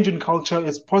 Change in culture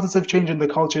is positive. Change in the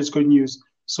culture is good news.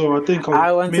 So I think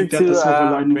I'll make that the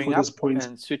silver lining for this point.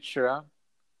 And switch around.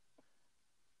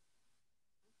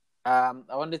 I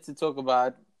wanted to talk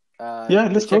about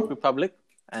the Czech Republic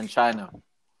and China.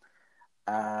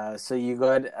 So you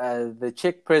got the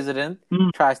Czech president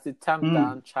tries to tamp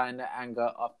down China anger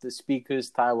after the speaker's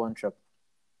Taiwan trip.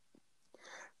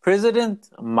 President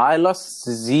Milos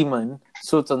Zeman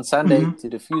sought on Sunday to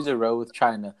defuse a row with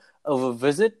China over a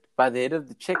visit by the head of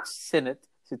the Czech Senate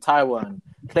to Taiwan,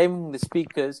 claiming the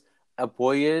speaker's a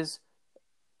boyer's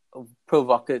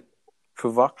provocation.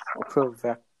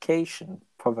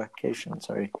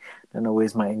 Sorry, don't know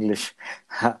where's my English.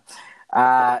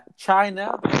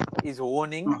 China is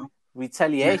warning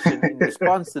retaliation in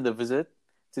response to the visit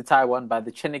to Taiwan by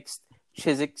the Czech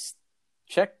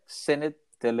Senate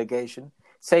delegation,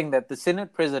 saying that the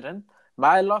Senate President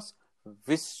Milos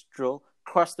Vystrčil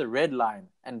crossed the red line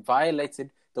and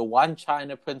violated the One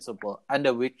China principle,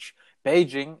 under which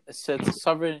Beijing asserts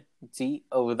sovereignty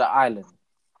over the island.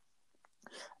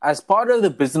 As part of the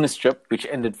business trip, which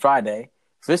ended Friday,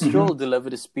 Vystrčil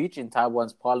delivered a speech in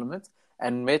Taiwan's parliament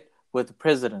and met with the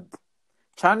president.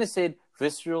 China said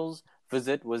Vystrčil's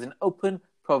visit was an open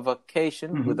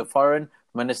provocation with the foreign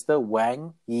minister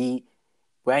Wang Yi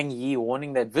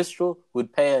warning that Vistral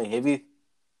would pay a heavy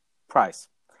price.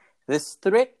 This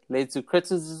threat led to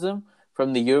criticism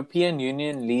from the European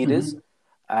Union leaders.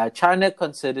 China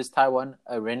considers Taiwan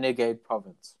a renegade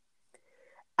province.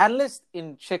 Analysts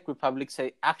in Czech Republic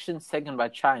say actions taken by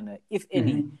China, if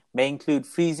any, may include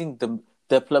freezing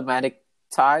diplomatic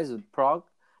ties with Prague,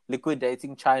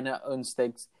 liquidating China-owned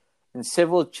stakes in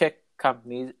several Czech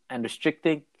companies, and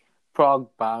restricting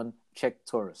Prague-bound Czech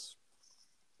tourists.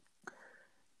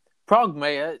 Prague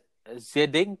Mayor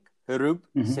Zdeněk Hrub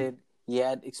said he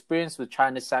had experience with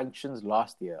China's sanctions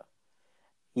last year.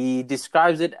 He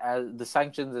describes the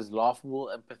sanctions as laughable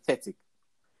and pathetic.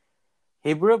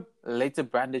 Hrub later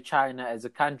branded China as a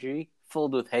country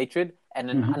filled with hatred and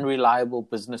an unreliable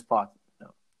business partner.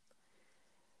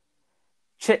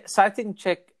 Citing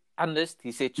Czech analyst,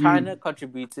 he said China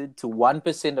contributed to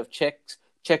 1% of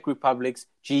Czech Republic's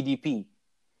GDP,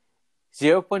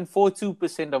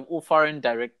 0.42% of all foreign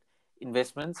direct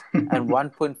investments, and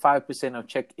 1.5% of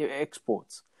Czech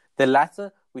exports, the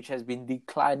latter which has been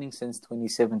declining since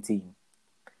 2017.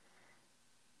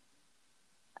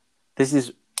 This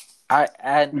is,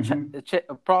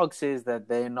 Prague says that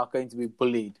they're not going to be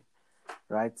bullied,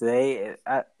 right?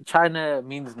 China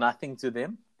means nothing to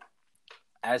them.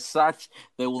 As such,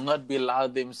 they will not be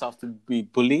allowed themselves to be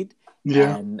bullied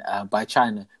by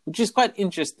China, which is quite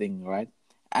interesting, right?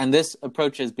 And this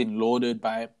approach has been lauded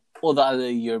by all the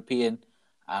other European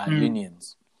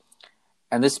unions.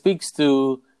 And this speaks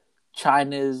to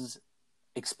China's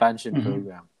expansion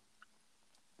program.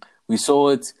 We saw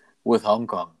it with Hong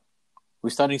Kong. We're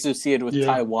starting to see it with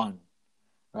Taiwan,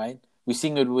 right? We're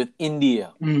seeing it with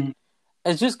India.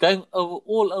 It's just going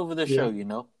all over the show, you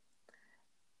know?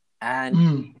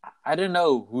 And I don't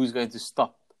know who's going to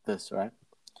stop this, right?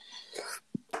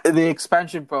 The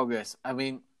expansion progress. I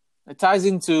mean, it ties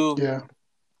into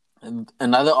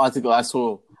another article I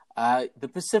saw. The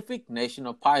Pacific nation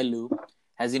of Palau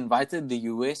has invited the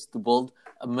US to build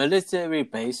a military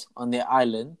base on their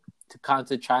island to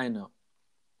counter China.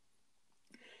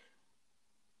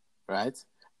 Right?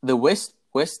 The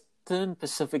Western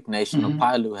Pacific nation of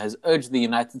Palau has urged the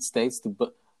United States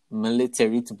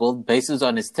military to build bases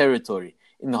on its territory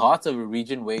in the heart of a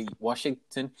region where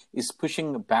Washington is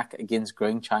pushing back against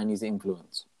growing Chinese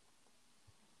influence.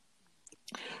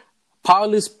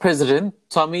 Paul's president,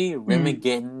 Tommy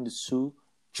Remigensu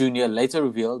Jr., later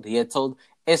revealed he had told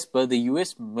Esper the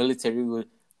U.S. military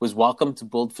was welcome to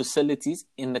build facilities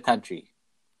in the country.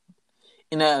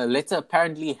 In a letter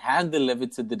apparently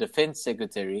hand-delivered to the defense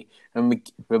secretary,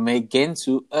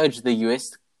 Remigensu urged the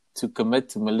U.S. to commit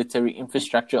to military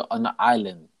infrastructure on the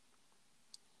island.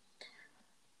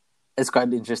 It's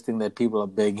quite interesting that people are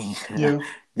begging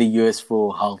the US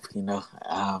for help, you know.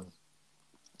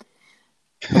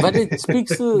 But it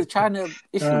speaks to the China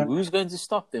issue. Who's going to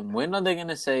stop them? When are they going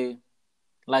to say,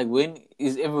 like, when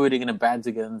is everybody going to band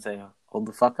together and say, hold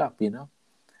the fuck up, you know?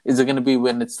 Is it going to be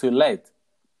when it's too late?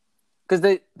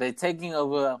 Because they're taking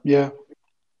over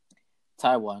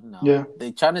Taiwan now.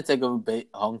 They're trying to take over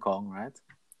Hong Kong, right?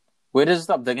 Where does it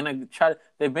stop?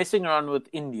 They're messing around with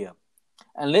India.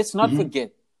 And let's not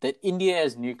forget that India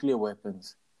has nuclear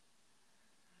weapons.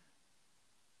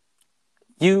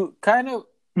 You kind of...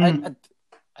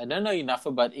 I don't know enough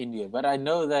about India, but I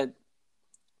know that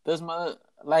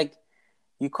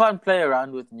you can't play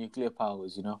around with nuclear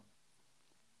powers, you know?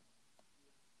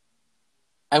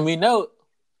 And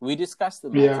we discussed the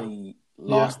matter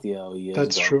last year or years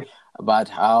that's ago true. About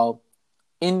how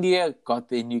India got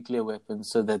their nuclear weapons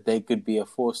so that they could be a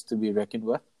force to be reckoned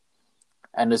with.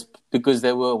 And it's because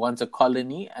they were once a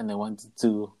colony and they wanted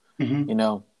to, you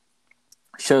know,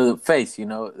 show the face, you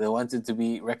know. They wanted to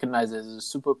be recognized as a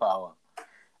superpower.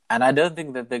 And I don't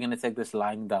think that they're going to take this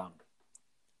lying down.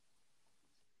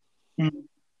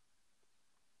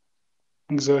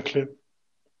 Exactly.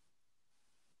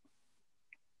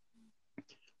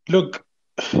 Look,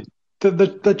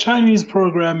 the Chinese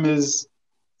program is...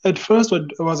 At first,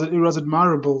 it was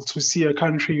admirable to see a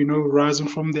country, you know, rising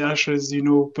from the ashes, you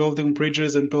know, building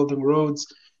bridges and building roads,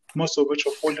 most of which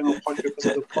are falling apart because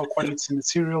of the poor quality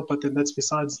material. But then that's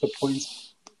besides the point.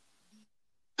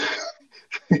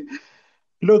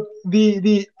 Look,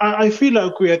 I feel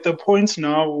like we're at the point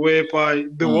now whereby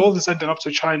the world is standing up to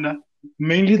China,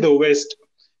 mainly the West,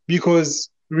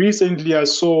 because recently I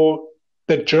saw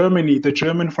that the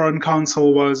German Foreign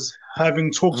Council was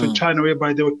having talks with China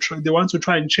whereby they want to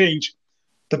try and change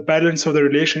the balance of the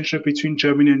relationship between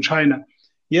Germany and China.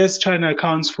 Yes, China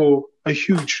accounts for a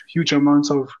huge, huge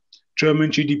amount of German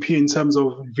GDP in terms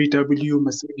of VW,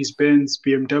 Mercedes-Benz,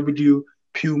 BMW,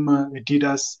 Puma,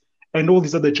 Adidas, and all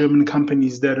these other German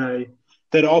companies that are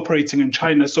operating in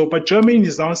China. So, but Germany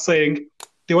is now saying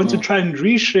they want to try and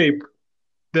reshape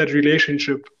that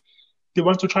relationship. They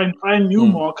want to try and find new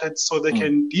markets so they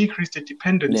can decrease their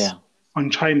dependence on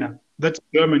China. That's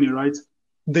Germany, right?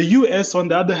 The US, on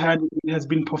the other hand, has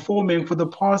been performing for the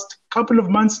past couple of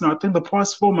months now. I think the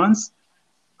past 4 months,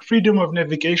 freedom of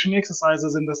navigation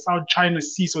exercises in the South China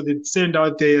Sea. So they'd send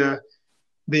out their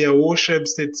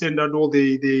warships, they'd send out all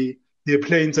their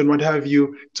planes and what have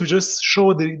you to just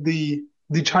show the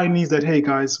Chinese that, hey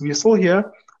guys, we're still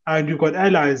here and you've got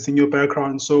allies in your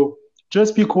background. So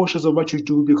just be cautious of what you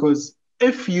do, because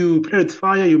if you play with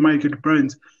fire, you might get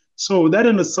burned. So that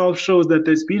in itself shows that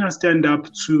there's been a stand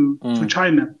up to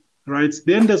China, right?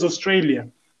 Then there's Australia.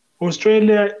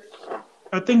 Australia,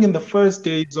 I think in the first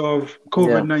days of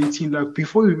COVID-19, like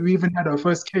before we even had our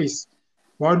first case,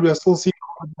 while we are still seeing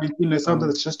COVID-19 as something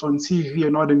that's just on TV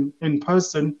and not in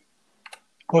person,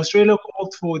 Australia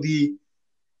called for the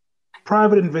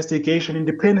private investigation,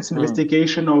 independent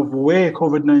investigation of where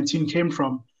COVID-19 came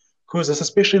from, because the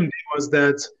suspicion was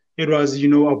that it was,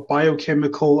 a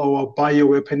biochemical or a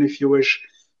bioweapon, if you wish.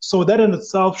 So that in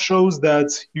itself shows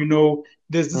that,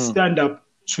 there's this stand up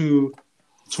to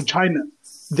China.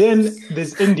 Then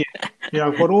there's India. Yeah,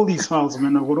 I've got all these files,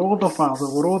 man. I've got all the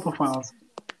files.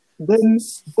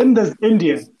 Then there's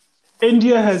India.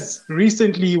 India has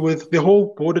recently, with the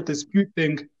whole border dispute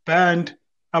thing, banned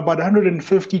about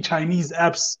 150 Chinese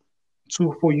apps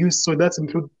for use. So that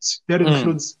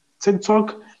includes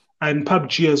TikTok and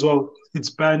PUBG as well. It's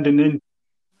banned in India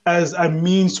as a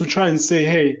means to try and say,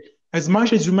 hey, as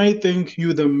much as you might think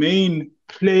you're the main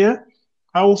player,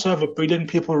 I also have a billion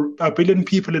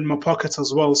people in my pockets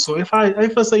as well. So if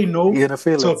I say no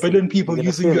to a billion people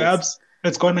using your apps,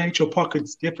 it's gonna hit your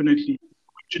pockets definitely.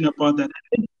 Question about that.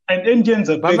 And Indians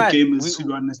are big gamers, to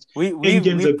be honest.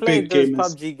 Indians are big gamers.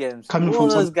 PUBG games. All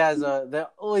those guys they're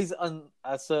always on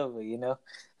our server,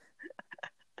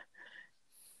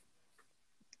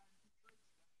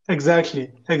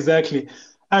 Exactly.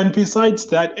 And besides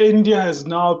that, India has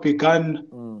now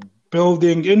begun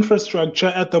building infrastructure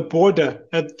at the border,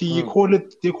 at they call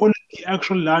it the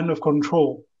actual line of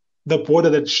control, the border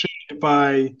that's shared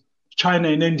by China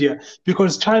and India,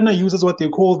 because China uses what they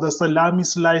call the salami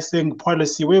slicing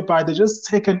policy, whereby they just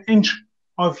take an inch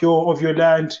of your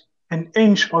land, and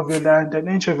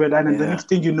the next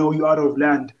thing you know, you're out of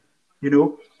land,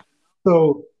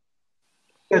 So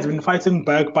has been fighting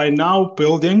back by now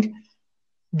building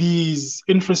these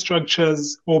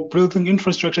infrastructures, or building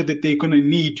infrastructure that they're going to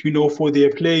need, for their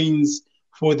planes,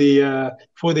 for their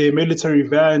military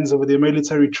vans, or their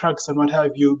military trucks and what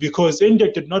have you, because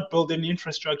India did not build any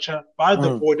infrastructure by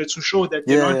the border to show that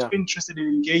they're not interested in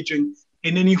engaging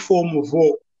in any form of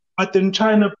war. But then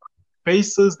China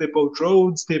bases, they built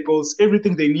roads, they built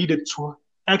everything they needed to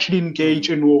actually engage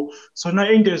in war. So now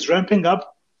India is ramping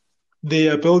up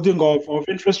the building of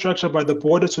infrastructure by the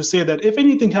border to say that if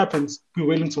anything happens, we're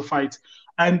willing to fight.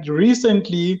 And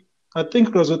recently, I think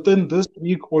it was within this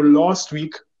week or last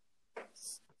week,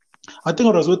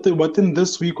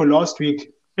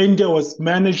 India was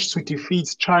managed to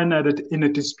defeat China in a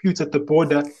dispute at the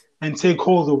border and take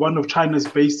hold of one of China's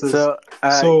bases. So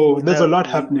there's a lot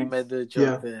happening. We made the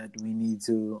joke that we need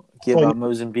to give our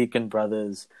Mozambican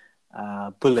brothers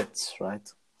bullets,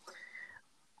 right?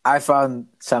 I found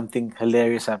something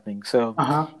hilarious happening. So,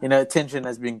 tension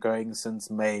has been growing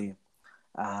since May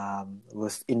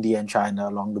with India and China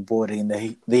along the border, in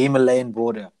the Himalayan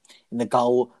border, in the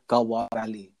Galwa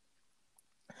Valley.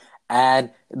 And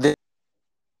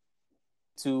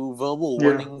two verbal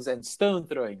warnings and stone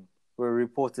throwing were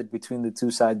reported between the two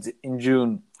sides in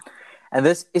June. And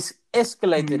this is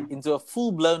escalated into a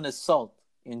full-blown assault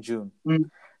in June.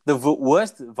 The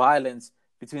worst violence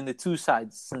between the two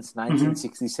sides since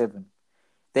 1967.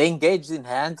 They engaged in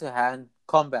hand-to-hand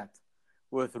combat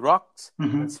with rocks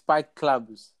and spiked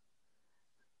clubs,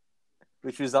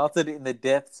 which resulted in the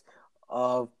deaths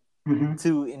of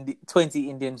 20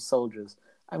 Indian soldiers.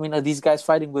 I mean, are these guys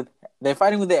fighting with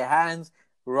their hands,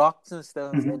 rocks and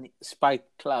stones, and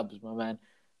spiked clubs, my man?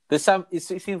 It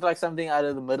seems like something out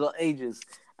of the Middle Ages.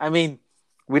 I mean,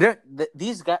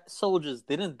 these soldiers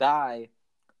didn't die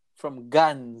from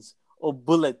guns or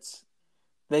bullets.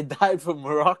 They died from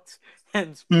rocks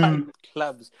and spiked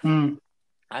clubs.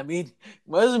 I mean,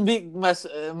 Mozambique must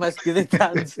give the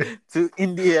guns to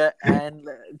India and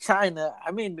China.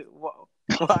 I mean,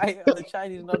 why are the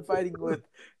Chinese not fighting with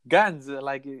guns?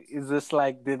 Like, is this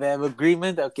like, did they have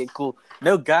agreement? Okay, cool.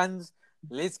 No guns.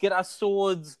 Let's get our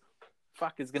swords.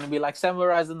 Fuck, it's gonna be like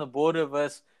samurais on the border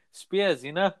versus spears,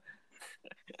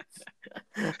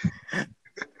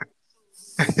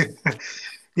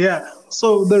 Yeah.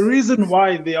 So the reason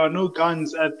why there are no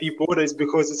guns at the border is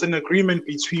because it's an agreement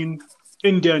between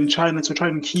India and China to try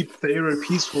and keep the area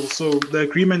peaceful. So the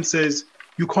agreement says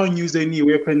you can't use any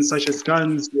weapons such as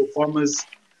guns or bombers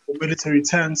or military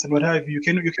tanks and what have you.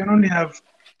 You can only have,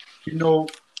 you know,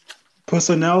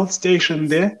 personnel stationed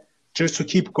there just to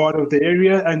keep guard of the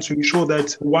area and to ensure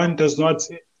that one does not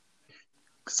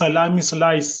salami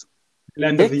slice the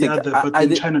land of the Hectic. other. But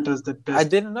then China does that I best.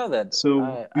 didn't know that. So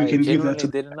you I can leave that genuinely to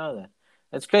didn't know that.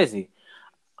 That's crazy.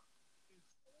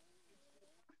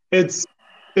 It's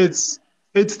it's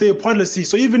it's their policy.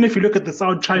 So even if you look at the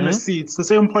South China Mm-hmm. Sea, it's the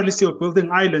same policy of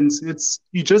building islands. It's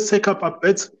you just take up a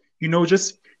bit,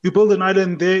 just you build an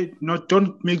island there, not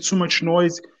don't make too much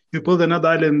noise. You build another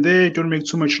island there, don't make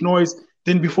too much noise.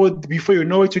 Then before you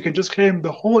know it, you can just claim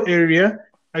the whole area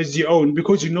as your own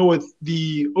because you know with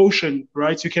the ocean,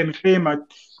 right? You can claim at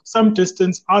some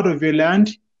distance out of your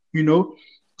land, you know.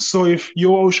 So if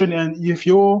your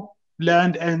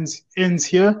land ends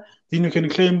here, then you can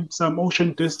claim some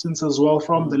ocean distance as well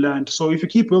from the land. So if you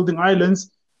keep building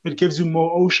islands, it gives you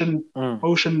more Mm.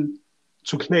 ocean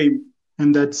to claim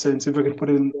in that sense, if I can put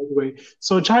it in that way.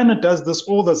 So China does this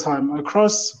all the time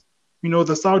across,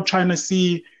 the South China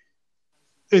Sea.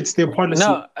 It's their policy,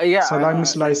 No, yeah, salami I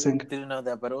slicing. didn't know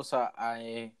that, but also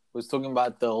I was talking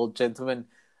about the whole gentleman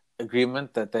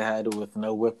agreement that they had with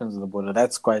no weapons on the border.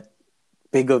 That's quite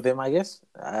big of them, I guess.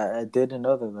 I didn't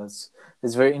know that.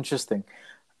 That's very interesting.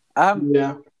 Um,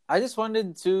 Yeah, I just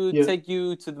wanted to yeah, take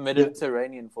you to the yeah.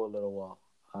 Mediterranean for a little while.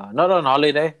 Not on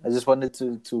holiday. I just wanted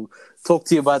to talk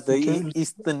to you about the Okay.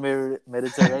 Eastern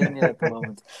Mediterranean at the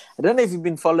moment. I don't know if you've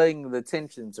been following the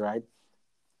tensions, right?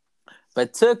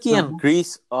 But Turkey and Uh-huh.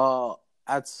 Greece are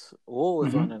at war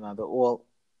with one Mm-hmm. another, or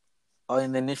are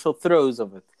in the initial throes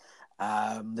of it.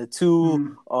 The two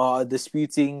Mm-hmm. are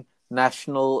disputing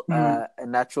natural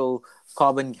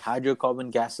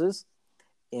hydrocarbon gases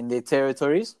in their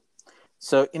territories.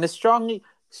 So, in a strongly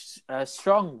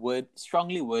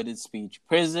worded speech,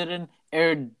 President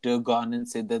Erdogan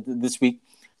said that this week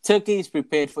Turkey is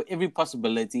prepared for every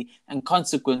possibility and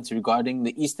consequence regarding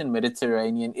the Eastern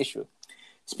Mediterranean issue.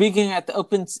 Speaking at the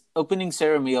opening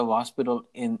ceremony of a hospital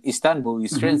in Istanbul,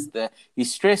 Mm-hmm. he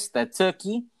stressed that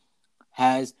Turkey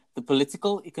has the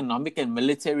political, economic, and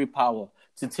military power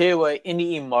to tear away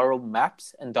any immoral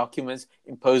maps and documents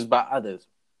imposed by others.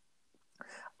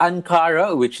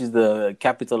 Ankara, which is the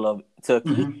capital of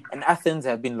Turkey, Mm-hmm. and Athens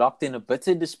have been locked in a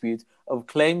bitter dispute of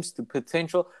claims to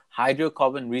potential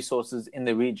hydrocarbon resources in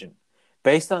the region,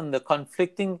 based on the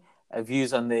conflicting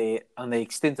views on the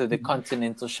extent of the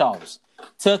continental shelves.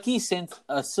 Turkey sent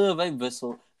a survey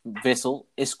vessel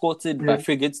escorted by Yeah.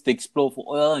 frigates to explore for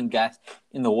oil and gas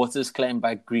in the waters claimed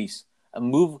by Greece, a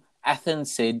move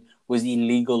Athens said was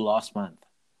illegal last month.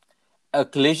 A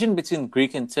collision between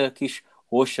Greek and Turkish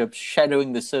warships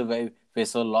shadowing the survey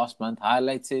vessel last month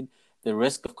highlighted the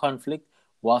risk of conflict,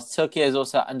 whilst Turkey has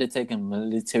also undertaken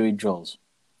military drills.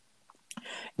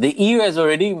 The EU has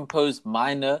already imposed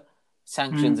minor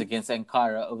sanctions Mm-hmm. against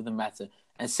Ankara over the matter,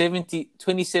 and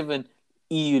 27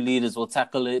 EU leaders will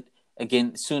tackle it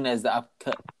again as soon as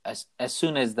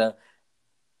the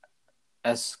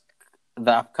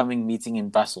upcoming meeting in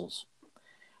Brussels.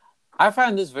 I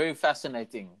find this very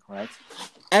fascinating, right?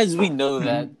 As we know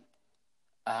that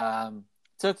Mm-hmm.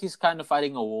 Turkey's kind of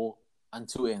fighting a war on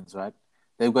two ends, right?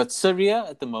 They've got Syria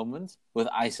at the moment with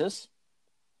ISIS,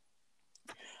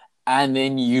 and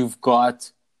then you've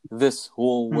got this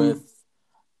war Mm-hmm. with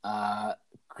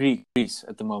Greece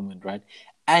at the moment, right?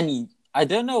 And I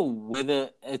don't know whether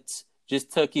it's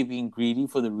just Turkey being greedy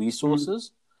for the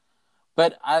resources,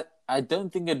 but I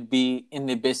don't think it'd be in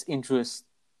their best interest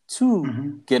to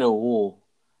Mm-hmm. get a war,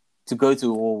 to go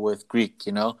to war with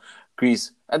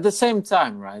Greece. At the same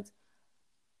time, right?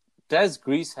 Does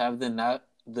Greece have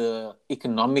the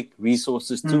economic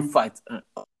resources to Mm-hmm. fight?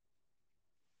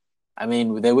 I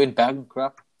mean, they went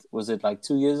bankrupt. Was it like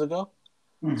 2 years ago?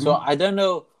 So Mm-hmm. I don't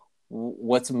know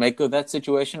what to make of that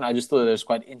situation. I just thought it was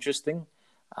quite interesting.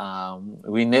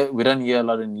 We don't hear a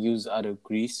lot of news out of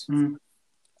Greece, Mm-hmm.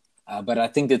 but I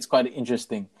think it's quite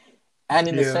interesting. And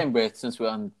in the Yeah. same breath, since we're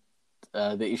on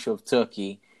the issue of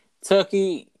Turkey,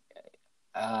 Turkey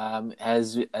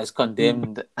has Mm-hmm.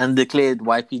 condemned and declared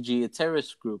YPG a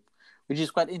terrorist group, which is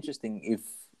quite interesting. If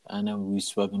I know we've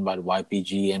spoken about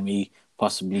YPG and me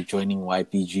possibly joining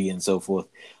YPG and so forth,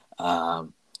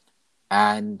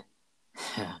 and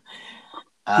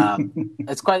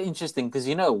it's quite interesting because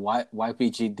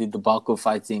YPG did the bulk of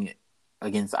fighting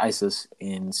against ISIS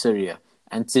in Syria,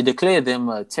 and to declare them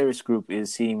a terrorist group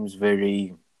seems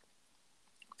very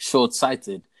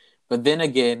short-sighted. But then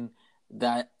again,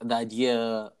 that the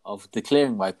idea of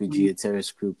declaring YPG a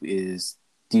terrorist group is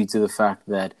due to the fact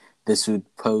that this would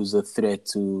pose a threat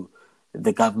to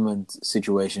the government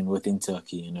situation within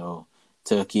Turkey. You know,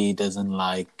 Turkey doesn't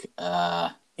like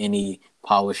any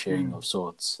power sharing of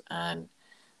sorts, and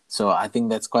so I think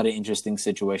that's quite an interesting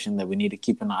situation that we need to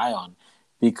keep an eye on,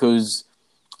 because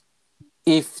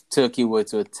if Turkey were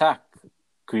to attack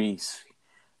Greece,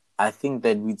 I think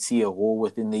that we'd see a war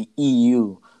within the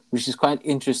EU, which is quite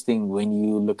interesting when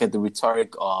you look at the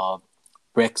rhetoric of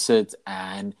Brexit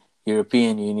and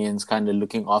European unions kind of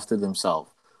looking after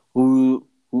themselves. Who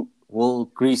will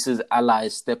Greece's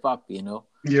allies step up, you know?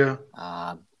 Yeah.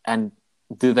 And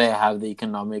do they have the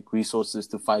economic resources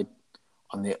to fight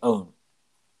on their own?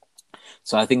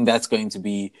 So I think that's going to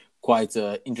be quite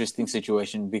an interesting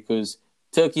situation, because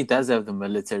Turkey does have the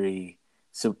military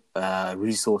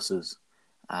resources,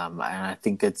 and I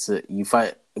think it's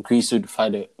Greece would be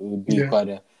fighting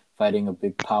a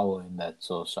big power in that.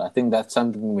 So I think that's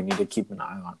something we need to keep an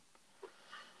eye on.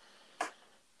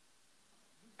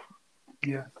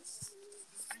 Yeah.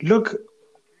 Look,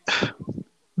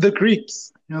 the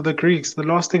Greeks. You know, the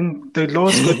last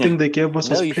good thing they gave us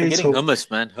was you're Plato. forgetting hummus,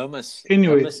 man. Hummus.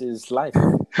 Anyway. Hummus is life.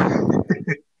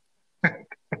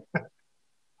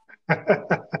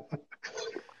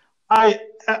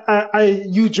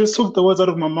 You just took the words out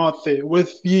of my mouth there.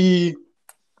 With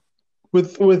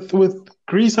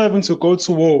Greece having to go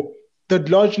to war, they'd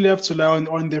largely have to rely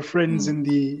on their friends in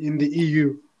the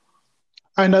EU.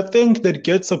 And I think that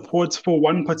gets support for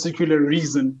one particular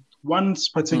reason,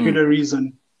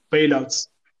 bailouts.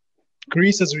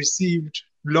 Greece has received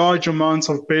large amounts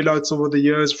of bailouts over the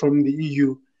years from the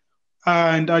EU.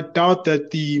 And I doubt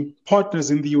that the partners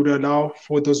in the EU would allow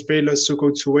for those bailouts to go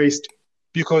to waste,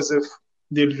 because if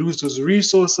they lose those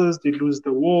resources, they lose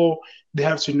the war, they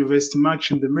have to invest much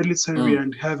in the military,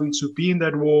 and having to be in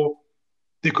that war,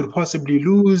 they could possibly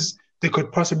lose. They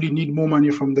could possibly need more money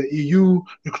from the EU.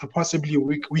 It could possibly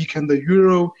weaken the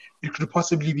euro. It could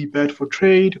possibly be bad for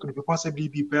trade. It could possibly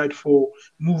be bad for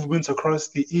movements across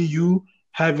the EU,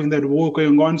 having that war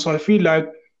going on. So I feel like,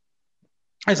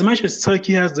 as much as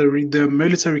Turkey has the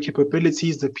military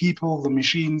capabilities, the people, the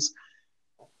machines,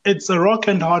 it's a rock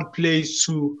and hard place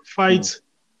to fight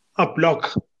a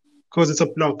bloc, because it's a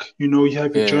bloc. You know, you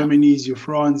have your Germanys, your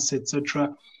France,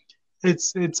 etc.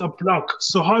 It's a bloc.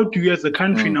 So how do you, as a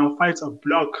country, now fight a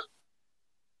bloc?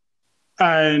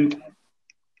 And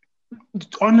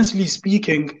honestly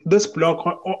speaking, this bloc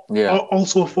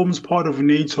also forms part of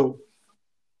NATO.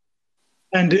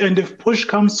 And if push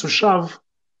comes to shove,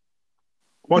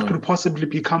 what could possibly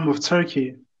become of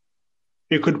Turkey?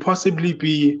 It could possibly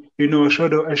be, you know, a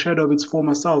shadow of its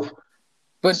former self.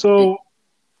 But so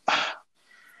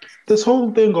this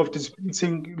whole thing of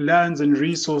disputing lands and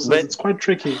resources, it's quite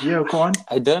tricky. Yeah, go on.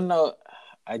 I don't know.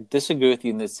 I disagree with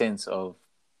you in the sense of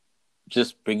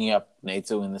just bringing up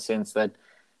NATO, in the sense that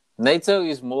NATO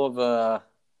is more of a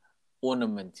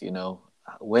ornament, you know.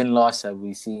 When last have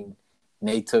we seen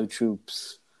NATO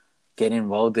troops get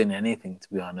involved in anything,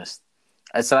 to be honest?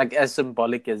 It's like as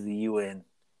symbolic as the UN,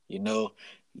 you know.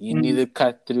 You need to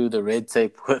cut through the red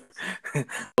tape with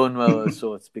lawnmower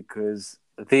sorts, because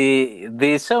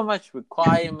there's so much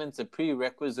requirements and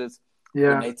prerequisites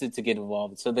for NATO to get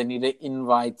involved. So they need an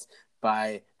invite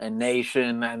by a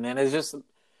nation, and then it's just,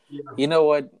 you know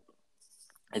what?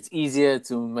 It's easier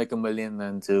to make $1 million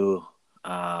than to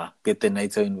get the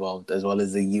NATO involved as well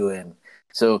as the UN.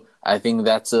 So I think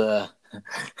that's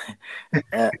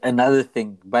another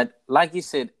thing. But like you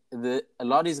said, a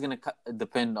lot is going to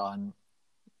depend on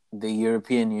the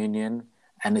European Union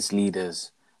and its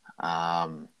leaders.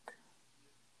 I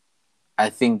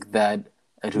think that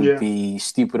it would be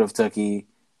stupid of Turkey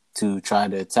to try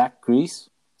to attack Greece.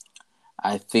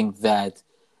 I think that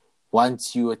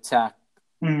once you attack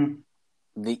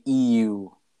the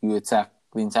EU, you attack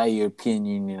the entire European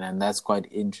Union, and that's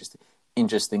quite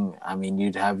interesting. I mean,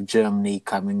 you'd have Germany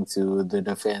coming to the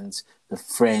defense, the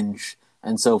French,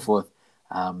 and so forth.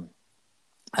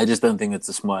 I just don't think it's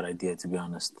a smart idea, to be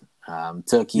honest.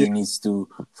 Turkey needs to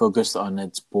focus on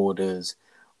its borders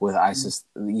with ISIS.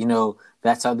 You know,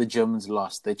 that's how the Germans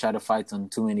lost. They tried to fight on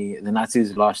the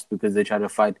Nazis lost because they tried to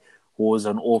fight wars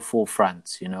on all four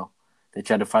fronts, you know. They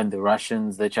tried to fight the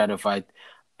Russians, they tried to fight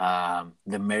the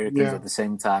Americans at the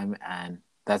same time, and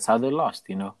that's how they lost,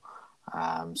 you know.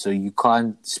 So you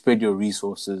can't spread your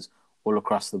resources all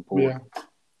across the board.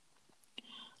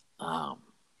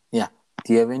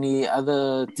 Do you have any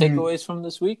other takeaways from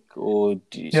this week, or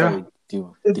did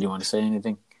you want to say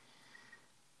anything?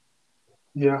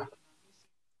 Yeah.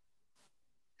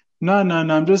 No.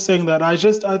 I'm just saying that I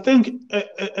think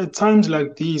at times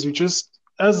like these, we just,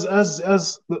 as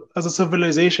a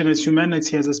civilization, as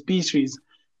humanity, as a species,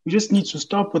 we just need to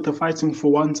stop with the fighting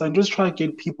for once and just try to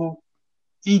get people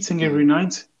eating every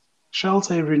night,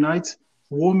 shelter every night,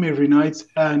 warm every night,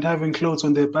 and having clothes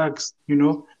on their backs.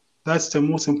 That's the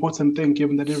most important thing,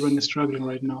 given that everyone is struggling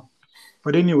right now.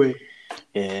 But anyway,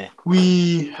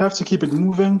 we have to keep it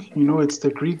moving. It's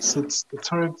the Greeks, it's the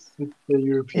Turks, it's the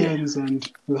Europeans,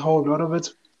 and the whole lot of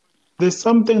it. There's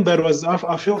something that was,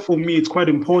 I feel for me, it's quite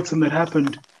important that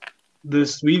happened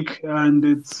this week,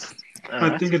 and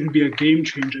I think it would be a game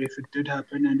changer if it did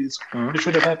happen, and it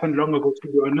should have happened long ago, to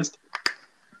be honest.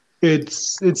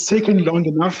 It's taken long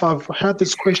enough. I've had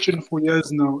this question for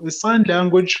years now. Is sign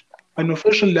language an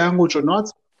official language or not?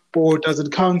 Or does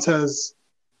it count as,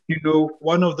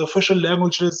 one of the official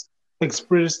languages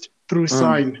expressed through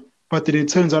sign? But then it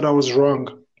turns out I was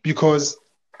wrong, because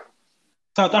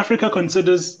South Africa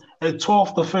considers a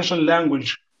 12th official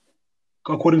language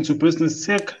according to Business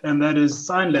Tech, and that is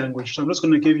sign language. So I'm just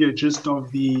going to give you a gist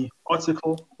of the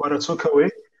article, what I took away,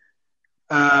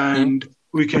 and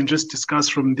we can just discuss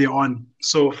from there on.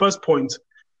 So first point,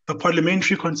 the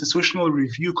Parliamentary Constitutional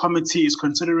Review Committee is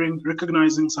considering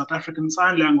recognizing South African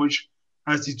Sign Language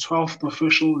as the 12th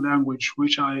official language,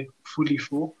 which I fully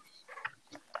for.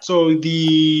 So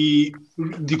the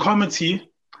committee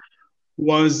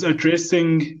was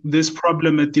addressing this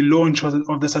problem at the launch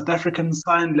of the South African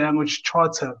Sign Language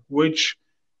Charter, which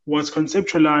was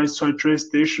conceptualized to address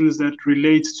the issues that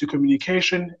relate to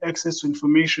communication, access to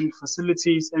information,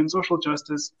 facilities, and social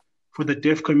justice for the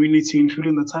deaf community,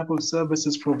 including the type of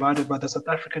services provided by the South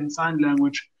African Sign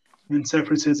Language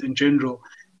interpreters in general.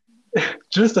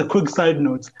 Just a quick side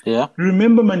note. Yeah.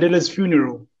 Remember Mandela's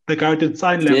funeral? The guy did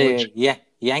sign language. Yeah.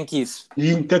 Yankees.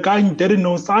 The guy didn't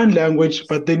know sign language,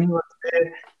 but then he was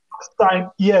there. Sign.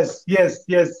 Yes.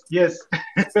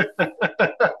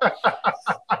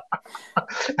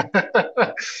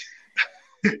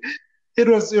 It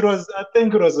was. I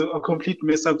think it was a complete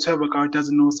mess up to have a guy who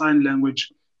doesn't know sign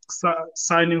language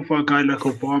signing for a guy like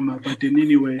Obama. But then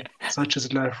anyway, such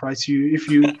is life, right? If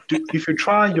you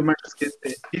try, you might just get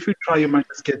there. If you try, you might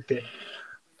just get there.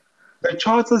 The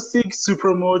Charter seeks to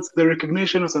promote the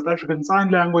recognition of South African Sign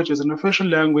Language as an official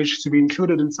language to be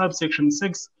included in subsection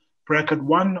 6, bracket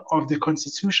 1 of the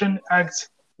Constitution Act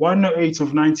 108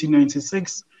 of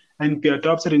 1996 and be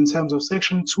adopted in terms of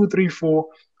section 234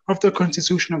 of the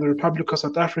Constitution of the Republic of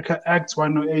South Africa Act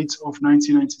 108 of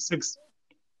 1996.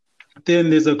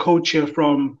 Then there's a co-chair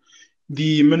from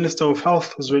the Minister of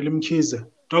Health, Zweli Mkhize,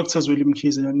 Dr. Zweli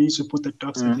Mkhize. I need to put the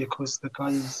doctor there because the guy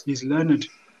is learned.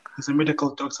 He's a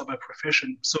medical doctor by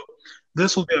profession. So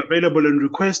this will be available on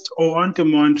request or on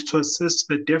demand to assist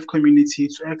the deaf community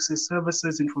to access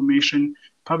services, information,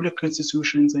 public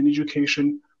institutions, and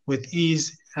education with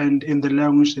ease and in the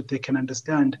language that they can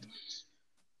understand.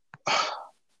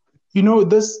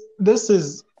 This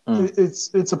is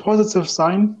it's a positive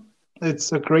sign.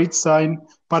 It's a great sign,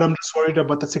 but I'm just worried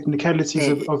about the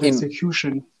technicalities of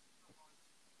execution.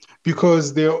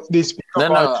 Because they speak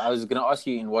about... No, I was going to ask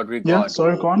you in what regard. Yeah,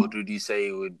 sorry, go on. What would you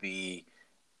say would be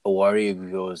a worry of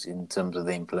yours in terms of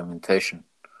the implementation?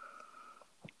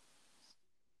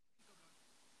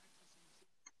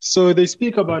 So they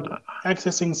speak about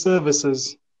accessing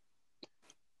services.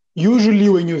 Usually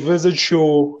when you visit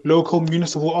your local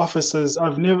municipal offices,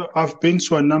 I've been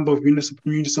to a number of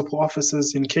municipal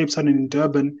offices in Cape Town and in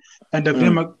Durban, and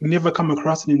I've never come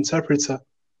across an interpreter.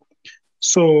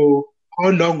 So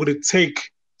how long would it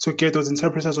take to get those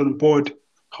interpreters on board?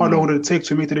 How long would it take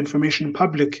to make that information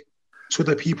public to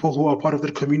the people who are part of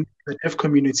the community, the deaf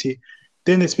community?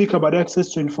 Then they speak about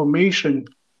access to information,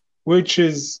 which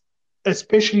is,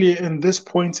 especially in this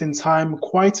point in time,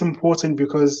 quite important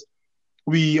because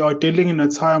we are dealing in a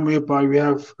time whereby we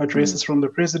have addresses from the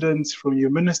president, from your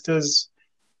ministers,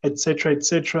 etc.,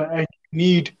 and you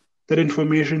need that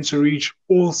information to reach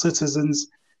all citizens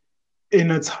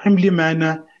in a timely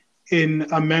manner, in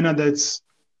a manner that's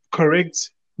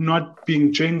correct, not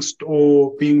being jinxed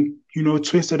or being,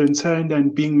 twisted and turned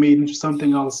and being made into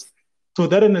something else. So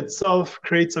that in itself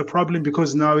creates a problem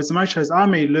because now, as much as I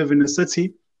may live in a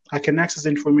city, I can access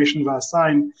information via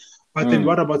sign. But then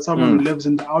what about someone who lives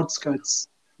in the outskirts,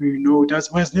 who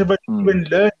has never even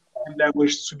learned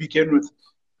language to begin with?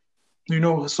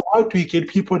 So how do we get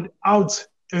people out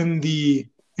in the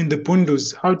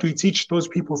bundus? How do we teach those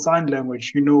people sign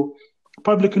language?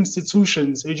 Public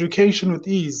institutions, education with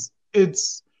ease.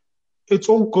 It's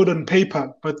all good on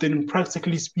paper, but then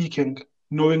practically speaking,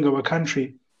 knowing our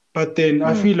country. But then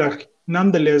I feel like,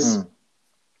 nonetheless,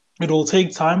 it will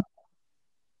take time.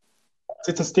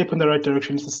 It's a step in the right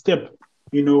direction. It's a step.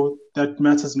 that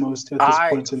matters most at this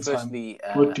point in time?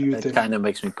 What do you it think? kind of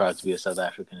makes me proud to be a South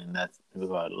African in that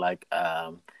regard. Like,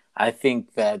 I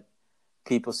think that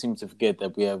people seem to forget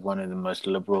that we have one of the most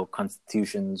liberal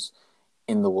constitutions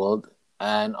in the world,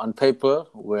 and on paper,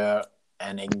 we're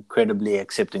an incredibly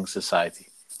accepting society.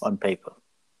 On paper,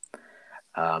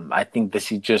 I think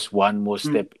this is just one more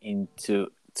step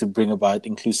to bring about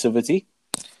inclusivity.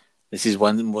 This is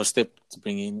one more step to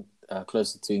bring in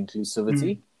closer to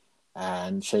inclusivity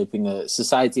and shaping a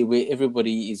society where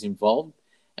everybody is involved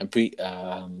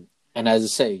and as I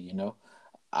say,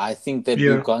 I think that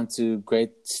we've gone to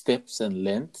great steps and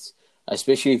lengths,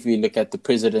 especially if you look at the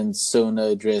president's SONA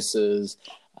addresses,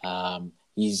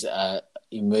 his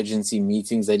emergency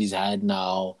meetings that he's had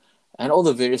now, and all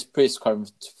the various press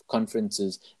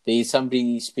conferences. There is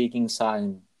somebody speaking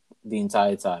sign the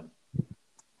entire time,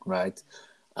 right?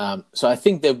 So I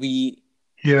think that we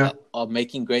are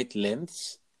making great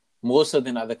lengths, more so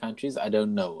than other countries. I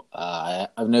don't know.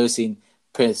 I've never seen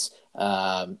press.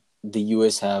 The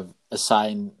US have a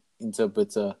sign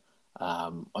interpreter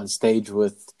on stage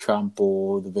with Trump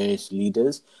or the various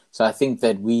leaders. So I think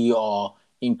that we are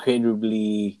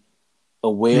incredibly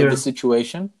aware of the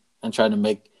situation and trying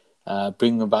to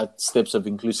bring about steps of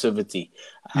inclusivity.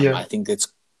 I think that's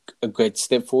a great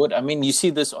step forward. I mean, you see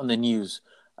this on the news.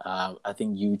 I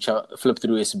think you flip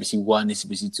through SABC 1,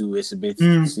 SABC 2,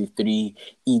 SABC 3,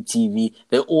 ETV.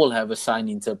 They all have a sign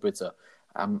interpreter.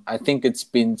 I think it's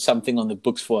been something on the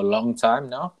books for a long time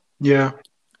now. Yeah.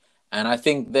 And I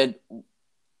think that,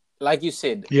 like you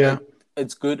said,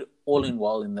 it's good all in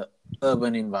well in the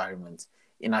urban environment,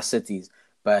 in our cities.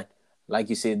 But like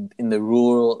you said, in the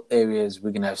rural areas,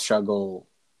 we're going to have struggle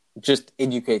just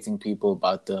educating people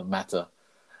about the matter.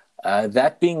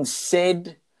 That being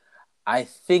said, I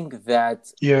think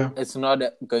that it's not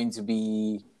going to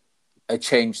be a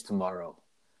change tomorrow.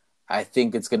 I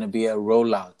think it's going to be a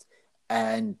rollout.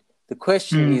 And the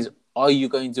question is, are you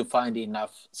going to find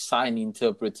enough sign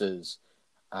interpreters?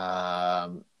 I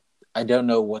don't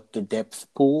know what the depth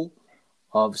pool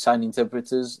of sign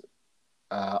interpreters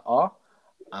are.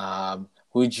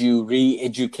 Would you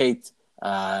re-educate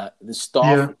the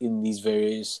staff in these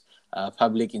various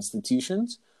public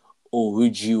institutions? Or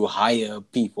would you hire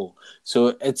people?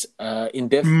 So it's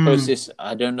in-depth process.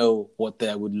 I don't know what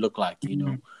that would look like,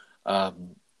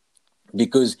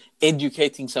 because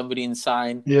educating somebody in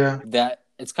sign, that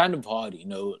it's kind of hard.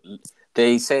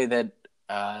 They say that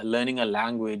learning a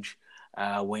language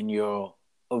when you're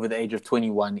over the age of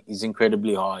 21 is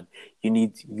incredibly hard. You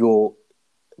need your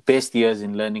best years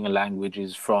in learning a language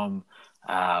is from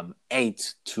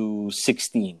 8 to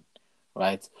 16,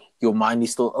 right? Your mind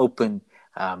is still open.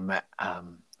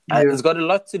 It's got a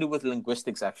lot to do with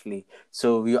linguistics, actually.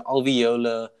 So your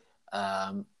alveolar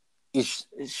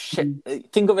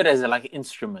think of it as like an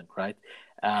instrument, right?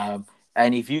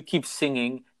 And if you keep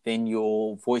singing, then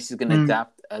your voice is going to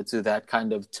adapt to that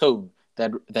kind of tone,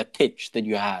 that pitch that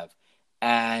you have.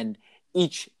 And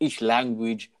each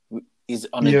language is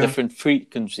on a different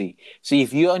frequency. So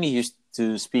if you're only used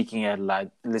to speaking at, like,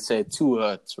 let's say 2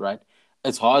 hertz, right?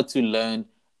 It's hard to learn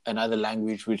another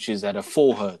language which is at a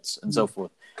 4 hertz and so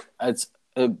forth. It's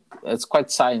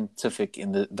quite scientific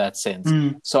in that sense.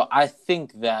 So I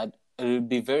think that it would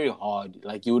be very hard.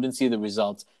 Like, you wouldn't see the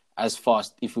results as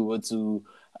fast if we were to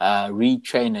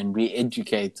retrain and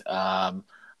re-educate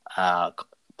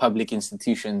public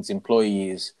institutions,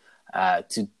 employees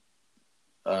to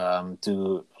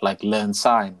like learn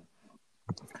sign.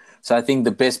 So I think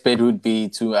the best bet would be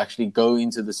to actually go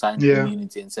into the sign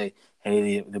community and say,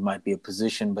 hey, there might be a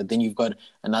position. But then you've got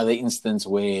another instance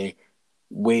where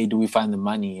do we find the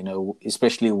money,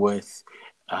 especially with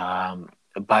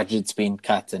budgets being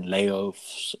cut and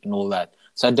layoffs and all that.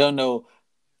 So I don't know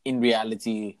in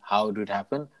reality how it would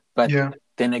happen. But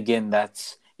then again,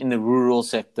 that's in the rural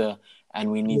sector,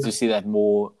 and we need to see that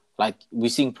more. Like, we're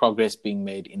seeing progress being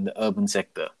made in the urban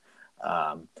sector.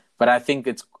 But I think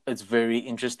it's very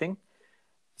interesting.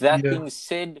 That being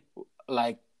said,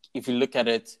 like, if you look at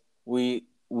it, we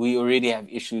already have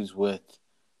issues with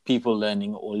people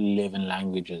learning all 11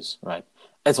 languages, right?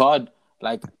 It's hard.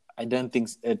 Like, I don't think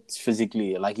it's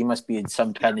physically, like, you must be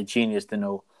some kind of genius to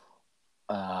know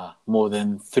more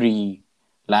than 3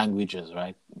 languages,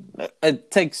 right?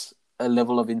 It takes a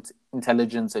level of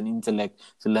intelligence and intellect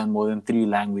to learn more than 3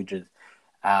 languages.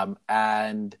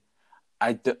 And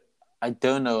I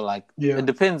don't know, like, it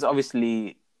depends.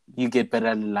 Obviously, you get better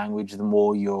at a language the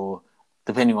more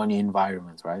depending on your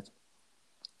environment, right?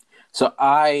 So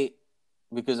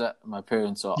because my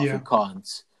parents are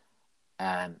Afrikaans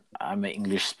and I'm an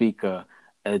English speaker,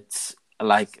 it's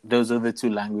like those are the 2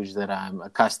 languages that I'm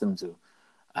accustomed to.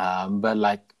 But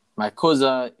like my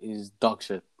Koza is dog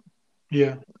shit.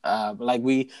 Yeah. Like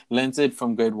we learned it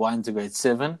from grade 1 to grade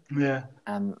 7. Yeah.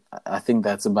 And I think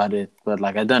that's about it. But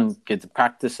like I don't get to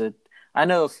practice it. I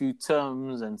know a few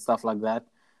terms and stuff like that,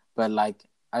 but like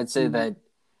I'd say that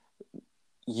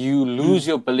you lose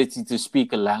your ability to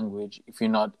speak a language if you're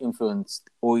not influenced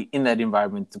or in that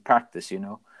environment to practice, you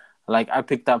know? Like I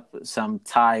picked up some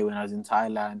Thai when I was in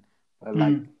Thailand, but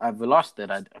like I've lost it.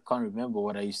 I can't remember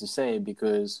what I used to say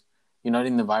because you're not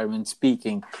in the environment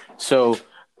speaking. So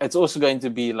it's also going to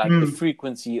be like the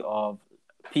frequency of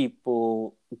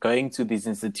people going to these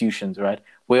institutions, right?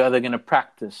 Where are they going to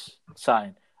practice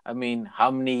sign? I mean,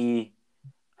 how many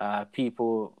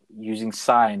people using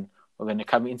sign are going to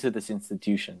come into this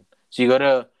institution? So you got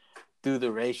to do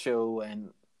the ratio, and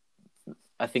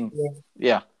I think,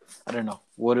 yeah, I don't know.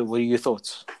 What are your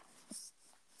thoughts?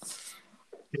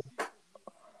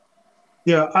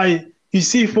 Yeah, you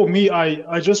see, for me,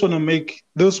 I just want to make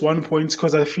those one point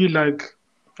because I feel like,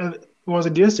 was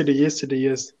it yesterday? Yesterday,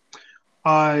 yes.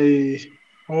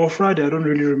 Or Friday, I don't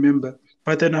really remember.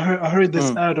 But then I heard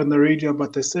this ad on the radio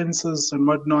about the census and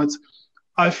whatnot.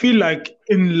 I feel like,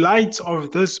 in light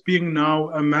of this being now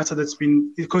a matter that's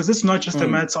been, because it's not just a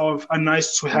matter of a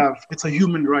nice to have, it's a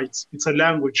human right, it's a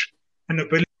language, an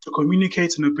ability to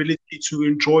communicate, an ability to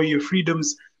enjoy your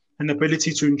freedoms, an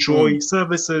ability to enjoy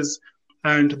services,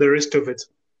 and the rest of it.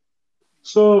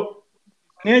 So,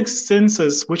 next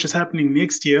census, which is happening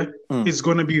next year, is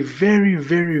going to be very,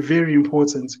 very, very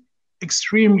important,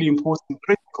 extremely important,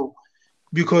 critical,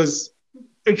 because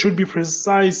it should be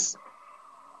precise.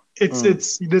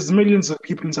 It's there's millions of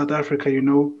people in South Africa, you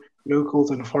know,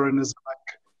 locals and foreigners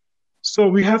alike. So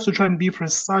we have to try and be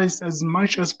precise as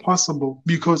much as possible,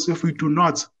 because if we do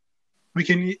not, we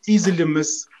can easily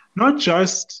miss not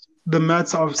just the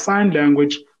matter of sign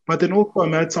language, but then also a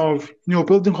matter of, you know,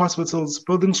 building hospitals,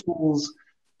 building schools,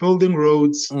 building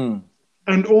roads,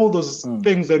 and all those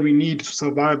things that we need to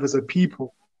survive as a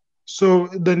people. So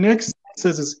the next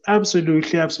census is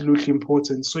absolutely, absolutely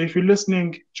important. So if you're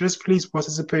listening, just please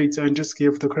participate and just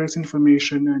give the correct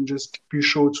information and just be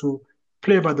sure to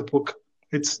play by the book.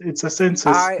 It's a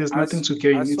census. There's nothing to I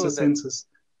gain. It's saw a that. census.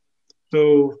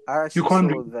 So I you actually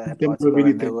can't saw really that put them of article, and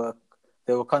anything.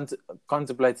 they were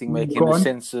contemplating making Go the on.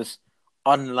 census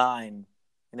online.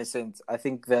 In a sense, I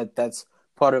think that that's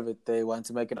part of it. They want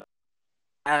to make it,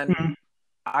 and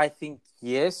I think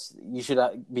yes, you should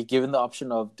be given the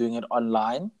option of doing it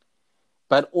online.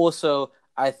 But also,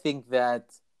 I think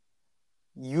that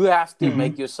you have to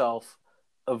make yourself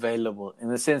available in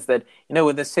the sense that, you know,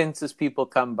 when the census people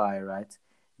come by, right?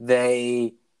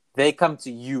 They come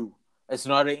to you. It's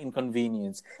not an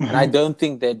inconvenience, and I don't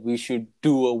think that we should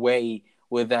do away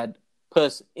with that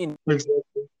person in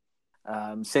Exactly.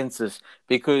 census,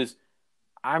 because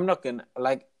I'm not gonna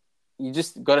like. You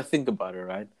just got to think about it,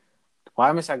 right?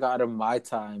 Why must I go out of my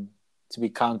time to be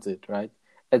counted, right?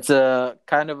 It's a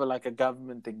kind of like a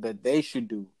government thing that they should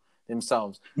do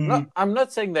themselves. I'm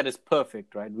not saying that it's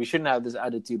perfect, right? We shouldn't have this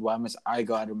attitude, why must I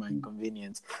go out of my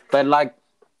inconvenience? But like,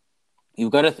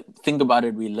 you've got to think about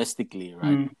it realistically,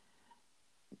 right?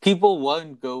 People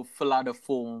won't go fill out a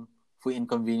form for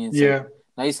inconvenience sake. Yeah.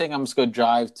 Now you're saying I'm just going to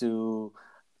drive to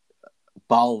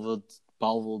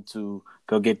Belleville to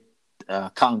go get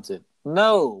counted.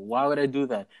 No, why would I do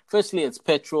that? Firstly, it's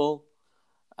petrol.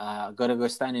 Gotta go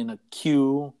stand in a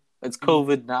queue. It's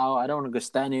COVID now. I don't want to go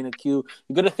stand in a queue.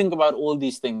 You got to think about all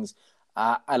these things.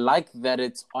 I like that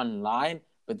it's online,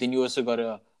 but then you also got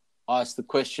to ask the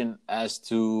question as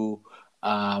to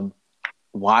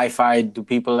Wi-Fi. Do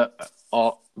people,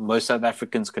 are most South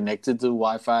Africans connected to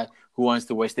Wi-Fi? Who wants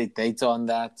to waste their data on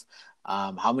that?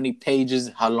 How many pages?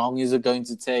 How long is it going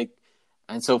to take?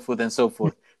 And so forth and so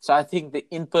forth. So I think the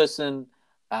in-person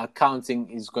counting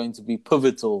is going to be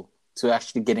pivotal to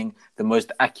actually getting the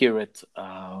most accurate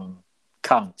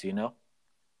count, you know?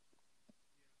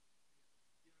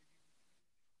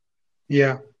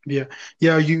 Yeah. Yeah.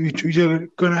 Yeah. You're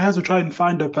gonna have to try and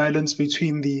find a balance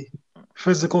between the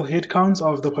physical head count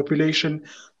of the population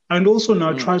and also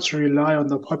not try to rely on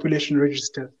the population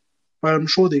register. But I'm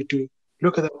sure they do.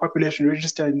 Look at the population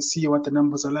register and see what the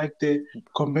numbers are like there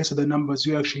compared to the numbers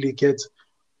you actually get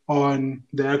on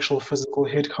the actual physical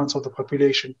head count of the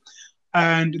population.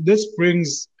 And this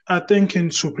brings, I think,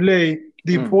 into play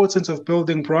the importance of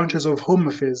building branches of home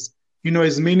affairs, you know,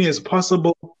 as many as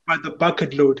possible by the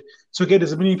bucket load. So get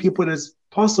as many people as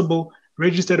possible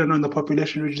registered and on the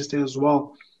population register as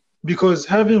well. Because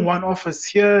having one office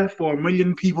here for 1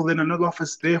 million people, then another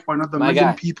office there for another My million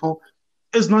guy, people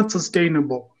is not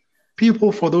sustainable.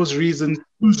 people for those reasons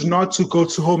choose not to go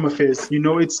to home affairs.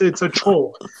 It's a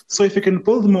chore. So if you can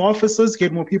build more officers,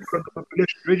 get more people on the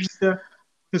population register,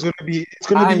 it's gonna be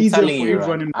I'm easier telling for you, right?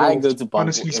 everyone I go involved, to Bumble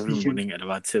honestly every speaking. morning at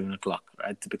about 7 o'clock,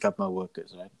 right, to pick up my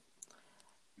workers, right?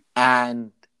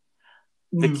 And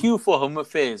the queue for home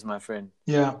affairs, my friend.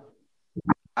 Yeah.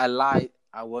 I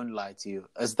won't lie to you.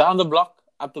 It's down the block,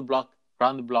 up the block,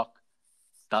 round the block,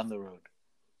 down the road.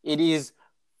 It is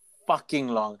fucking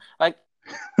long. Like,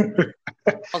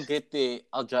 I'll get there.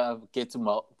 I'll get to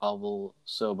Bumble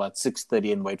so about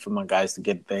 6:30 and wait for my guys to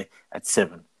get there at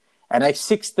 7. And at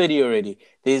 6:30 already,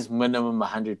 there's minimum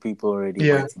 100 people already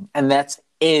waiting, and that's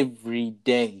every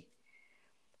day.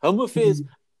 Home affairs,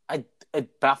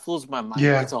 it baffles my mind.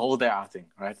 Yeah. It's a whole day outing,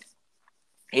 right?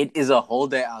 It is a whole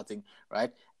day outing,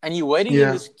 right? And you're waiting in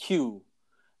Yeah. this queue,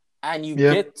 and you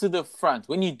Yeah. get to the front.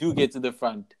 When you do get to the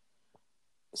front,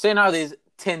 say now there's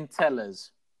 10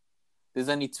 tellers. There's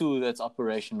only 2 that's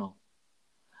operational.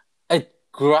 It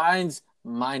grinds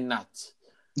my nuts.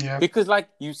 Yeah. Because, like,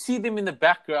 you see them in the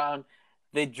background,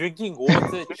 they're drinking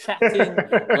water, chatting.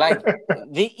 Like,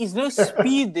 there is no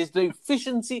speed, there's no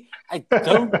efficiency. I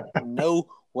don't know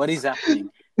what is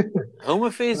happening. Home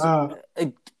affairs,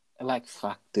 like,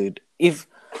 fuck, dude. If,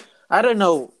 I don't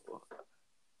know,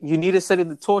 you need to study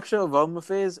the torture of home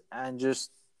affairs and it's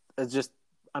just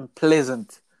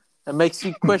unpleasant. It makes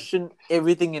you question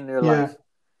everything in your life.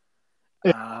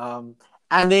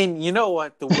 And then, you know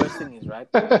what the worst thing is,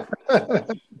 right?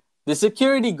 The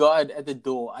security guard at the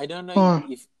door, I don't know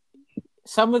if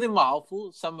some of them are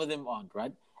helpful, some of them aren't,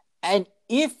 right? And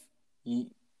if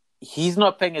he's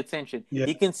not paying attention,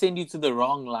 he can send you to the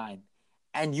wrong line.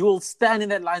 And you'll stand in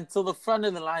that line till the front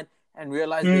of the line and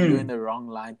realize that you're in the wrong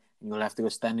line and you'll have to go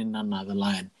stand in another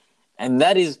line. And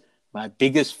that is my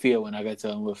biggest fear when I go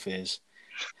to home affairs,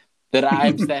 that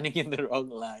I'm standing in the wrong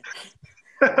line.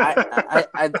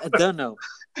 I don't know.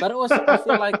 But also, I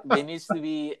feel like there needs to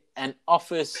be an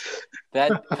office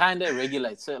that kind of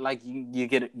regulates. So, like, you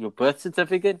get your birth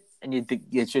certificate and you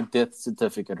get your death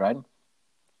certificate, right?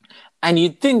 And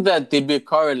you'd think that there'd be a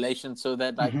correlation so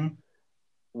that, like,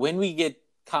 when we get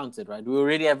counted, right, we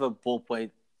already have a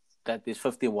ballpoint that there's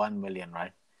 51 million,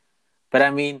 right? But,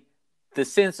 I mean, the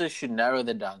census should narrow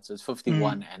that down. So it's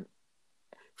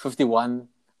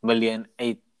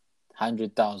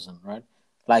 51,800,000, right?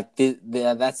 Like,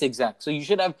 that's exact. So you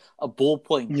should have a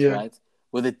ballpoint, right?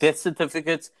 With the death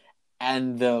certificates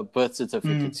and the birth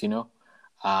certificates, you know?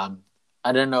 I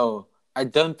don't know. I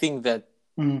don't think that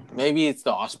maybe it's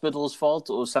the hospital's fault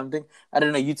or something. I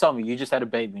don't know. You tell me. You just had a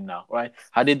baby now, right?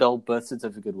 How did the whole birth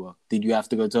certificate work? Did you have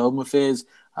to go to Home Affairs?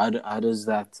 How does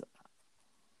that...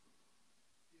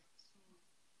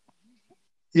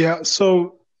 Yeah,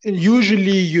 so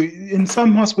usually in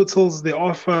some hospitals they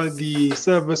offer the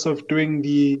service of doing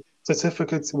the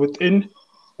certificates within,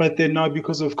 but then now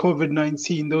because of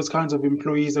COVID-19, those kinds of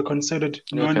employees are considered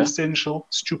non-essential,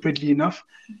 stupidly enough,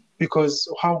 because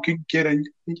how can you get a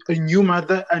new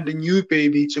mother and a new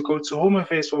baby to go to home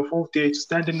affairs for a full day, to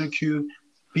stand in a queue,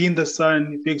 be in the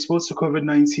sun, be exposed to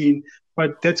COVID-19,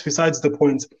 but that's besides the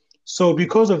point. So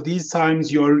because of these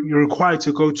times, you're required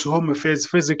to go to home affairs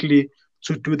physically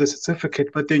to do the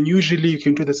certificate, but then usually you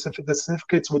can do the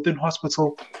certificates within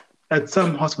hospital at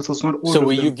some hospitals, not all of them.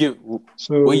 Were you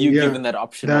given that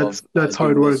option that's of how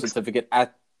it doing the works. certificate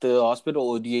at the hospital,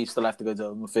 or do you still have to go to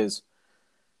Home Affairs?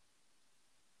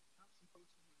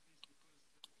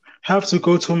 Have to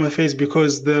go to Home Affairs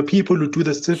because the people who do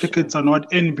the certificates are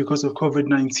not in because of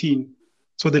COVID-19.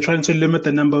 So they're trying to limit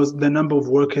the number of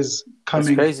workers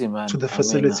coming crazy, man. to the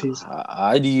facilities.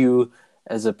 How do you,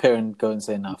 as a parent, go and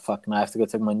say, "Nah, fuck, now I have to go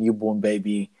take my newborn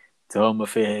baby to Home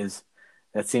Affairs"?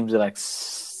 That seems like...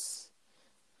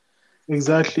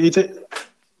 Exactly.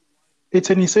 It's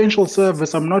an essential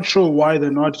service. I'm not sure why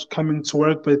they're not coming to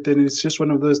work, but then it's just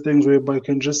one of those things whereby you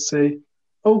can just say,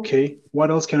 okay,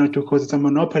 what else can I do? Because it's a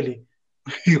monopoly.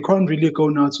 You can't really go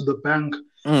now to the bank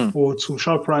or to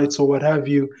ShopRite or what have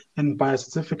you and buy a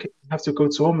certificate. You have to go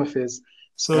to Home Affairs.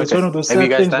 So it's one of those sad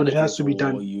things, but it has to be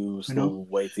done. Or you still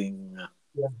waiting?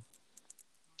 Yeah.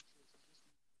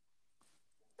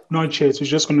 Not yet. We're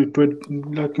just going to do it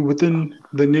like within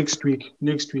the next week.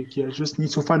 Yeah, just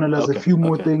need to finalize a few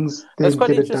more things. Then That's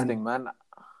quite get interesting, it done. Man.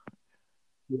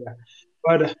 Yeah,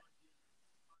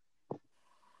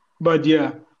 but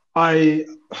yeah,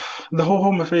 the whole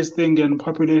Home Affairs thing and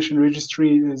population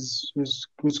registry is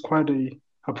quite a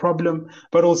problem.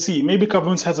 But we'll see. Maybe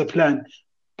government has a plan.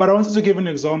 But I wanted to give an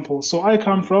example. So I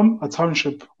come from a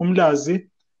township, Umlazi.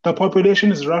 The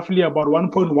population is roughly about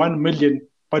 1.1 million.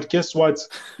 But guess what?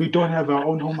 We don't have our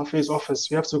own Home Affairs office.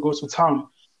 We have to go to town.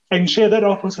 and share that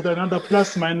office with another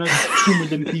plus minus 2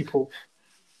 million people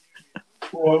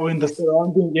or in the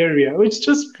surrounding area, which is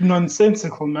just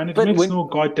nonsensical, man. It But makes no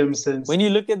goddamn sense. when you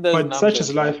look at those But such is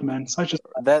numbers, life, right? man. Such is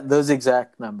Those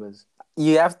exact numbers.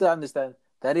 You have to understand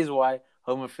that is why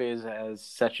Home Affairs has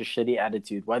such a shitty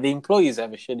attitude. Why the employees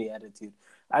have a shitty attitude.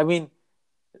 I mean,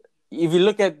 if you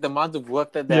look at the amount of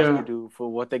work that they have to yeah. do for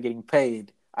what they're getting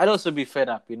paid, I'd also be fed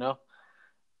up, you know?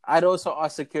 I'd also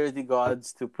ask security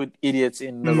guards to put idiots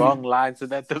in the wrong Mm. line so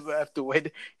that they have to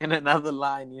wait in another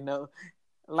line, you know?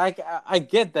 Like, I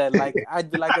get that. Like, I'd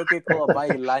be like, okay, cool, I'll buy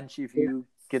you lunch if you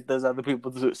get those other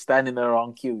people to stand in the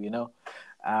wrong queue, you know?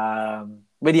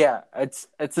 But yeah, it's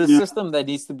a Yeah. system that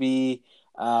needs to be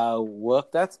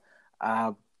worked at.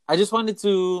 I just wanted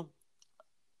to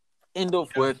end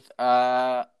off with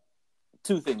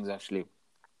two things, actually.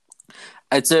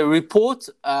 It's a report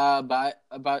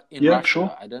about in Yeah, Russia.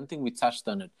 sure. I don't think we touched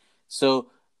on it. So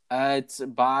it's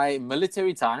by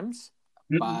Military Times,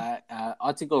 Mm-hmm. by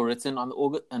article written on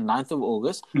August, 9th of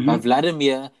August by Mm-hmm.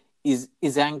 Vladimir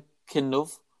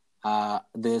Izankinov,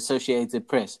 the Associated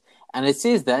Press. And it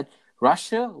says that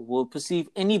Russia will perceive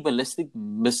any ballistic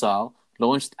missile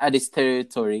launched at its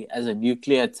territory as a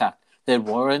nuclear attack that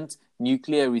warrants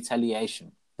nuclear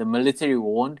retaliation. The military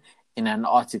warned in an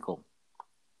article.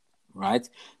 Right?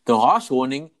 The harsh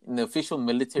warning in the official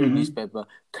military Mm-hmm. newspaper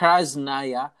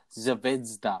Krasnaya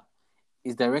Zvezda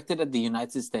is directed at the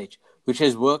United States, which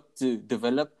has worked to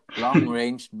develop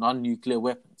long-range non-nuclear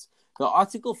weapons. The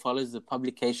article follows the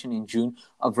publication in June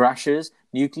of Russia's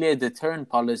nuclear deterrent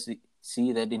policy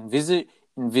that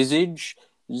envisages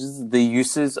the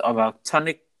uses of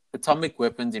atomic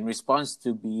weapons in response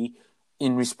to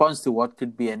what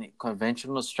could be a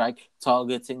conventional strike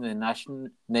targeting the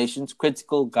nation's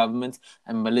critical government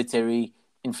and military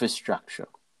infrastructure.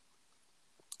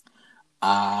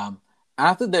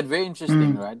 I thought that very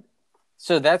interesting, Mm. right?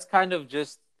 So that's kind of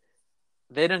just,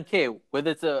 they don't care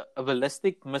whether it's a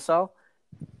ballistic missile.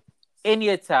 Any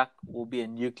attack will be a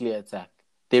nuclear attack.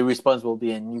 Their response will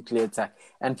be a nuclear attack.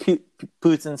 And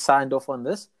Putin signed off on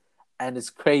this, and it's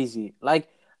crazy. Like,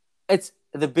 it's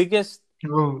the biggest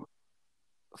Oh.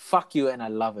 fuck you, and I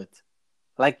love it.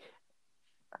 Like,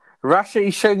 Russia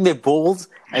is showing their balls,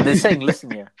 and they're saying,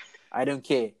 listen here, I don't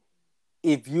care.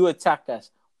 If you attack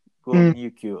us, we'll Mm.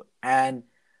 nuke you. And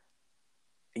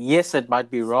yes, it might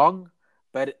be wrong,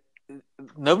 but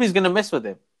nobody's going to mess with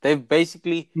them. They've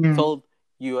basically Mm. told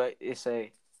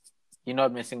USA, you're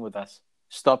not messing with us.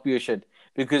 Stop your shit.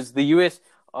 Because the US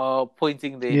are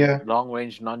pointing their Yeah.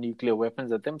 long-range non-nuclear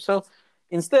weapons at them. So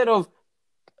instead of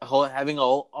having a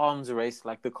whole arms race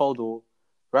like the Cold War,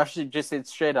 Russia just said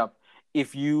straight up,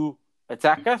 if you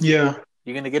attack us, Yeah.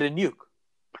 you're going to get a nuke.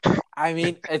 I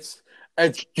mean, it's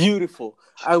beautiful.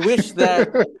 I wish that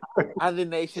other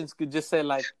nations could just say,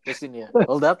 like, listen here,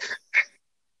 hold up,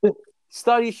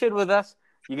 start your shit with us,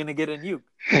 you're gonna get a nuke.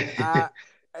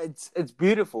 It's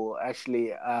beautiful,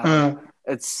 actually.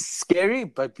 It's scary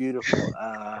but beautiful.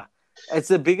 It's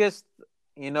the biggest.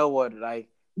 You know what? Like,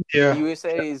 the Yeah.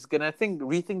 USA is gonna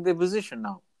rethink their position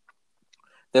now.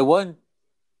 They won't.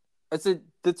 It's a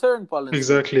deterrent policy,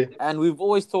 Exactly. and we've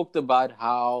always talked about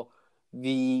how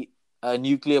the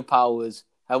nuclear powers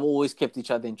have always kept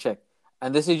each other in check,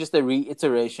 and this is just a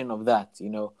reiteration of that. You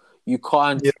know, you Yeah.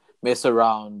 can't mess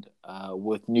around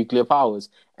with nuclear powers,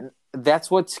 and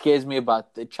that's what scares me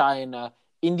about the China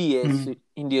Mm.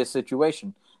 India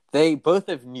situation. They both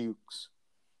have nukes,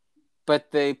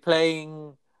 but they're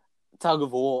playing tug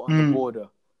of war on the Mm. border.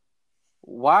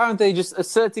 Why aren't they just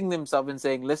asserting themselves and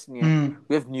saying, listen here, Mm.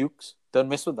 we have nukes, don't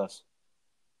mess with us?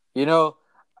 You know,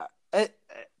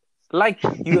 like,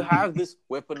 you have this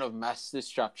weapon of mass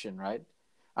destruction, right?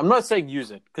 I'm not saying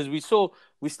use it, because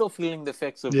we're still feeling the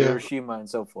effects of Yeah. Hiroshima and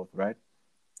so forth, right?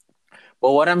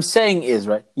 But what I'm saying is,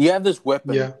 right, you have this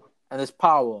weapon Yeah. and this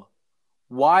power.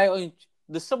 Why aren't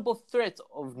the simple threat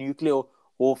of nuclear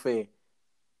warfare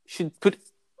should put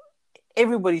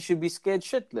everybody should be scared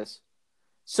shitless?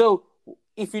 So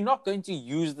if you're not going to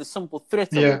use the simple threat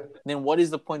of Yeah. it, then what is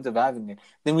the point of having it?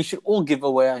 Then we should all give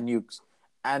away our nukes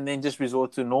and then just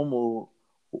resort to normal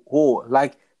war.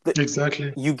 Like,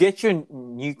 Exactly. you get your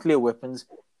nuclear weapons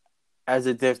as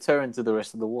a deterrent to the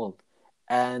rest of the world.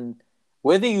 And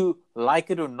whether you like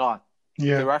it or not, the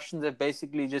Yeah. Russians have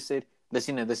basically just said,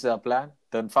 listen, this is our plan.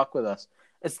 Don't fuck with us.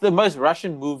 It's the most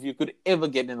Russian move you could ever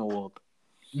get in the world.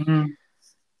 Mm.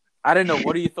 I don't know.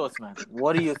 What are your thoughts, man?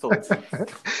 What are your thoughts? I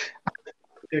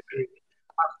agree.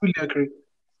 I fully agree.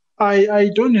 I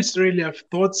don't necessarily have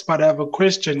thoughts, but I have a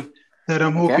question that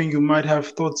I'm Okay? hoping you might have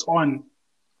thoughts on.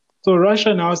 So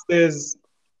Russia now says,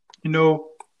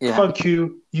 Yeah. fuck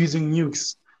you using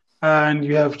nukes. and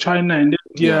you have China and Yeah.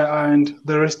 India and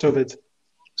the rest of it.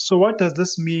 So what does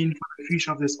this mean for the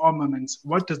future of this armament?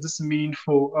 What does this mean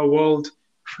for a world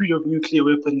free of nuclear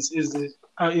weapons? Is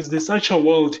there such a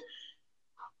world?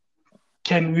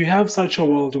 Can we have such a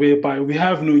world whereby we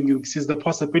have no nukes? Is the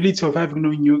possibility of having no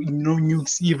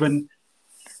nukes even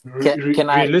Can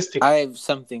realistic? I have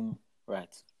something,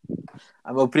 right?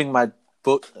 I'm opening my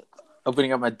book,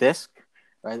 opening up my desk,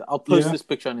 right? I'll post Yeah. this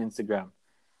picture on Instagram.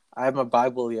 I have my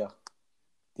Bible here.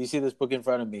 Do you see this book in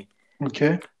front of me?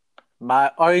 Okay.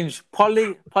 My orange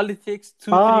politics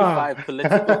 235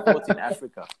 political thought in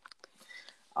Africa.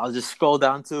 I'll just scroll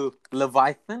down to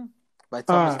Leviathan by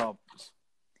Thomas Hobbes.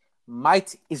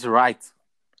 Might is right.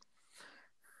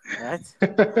 Right?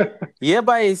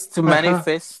 Hereby is to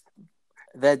manifest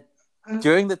that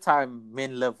during the time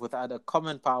men live without a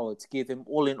common power to give them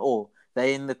all in all,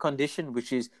 they are in the condition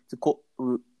which is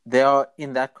they are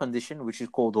in that condition which is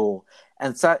called war,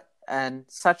 and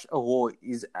such a war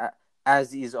is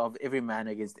as is of every man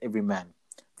against every man.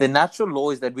 The natural law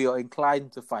is that we are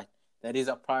inclined to fight. That is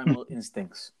our primal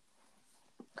instincts.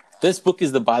 This book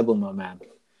is the Bible, my man.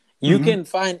 You can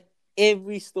find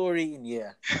every story in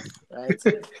here, right?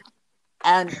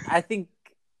 And I think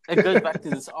it goes back to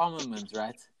this armament,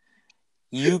 right?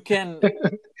 You can.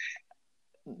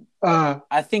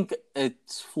 I think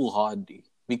it's foolhardy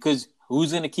because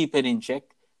who's going to keep it in check?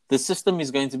 The system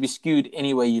is going to be skewed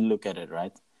any way you look at it,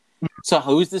 right? So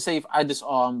who's to say if I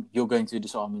disarm, you're going to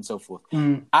disarm and so forth?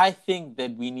 I think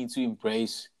that we need to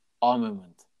embrace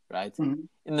armament, right?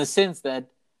 In the sense that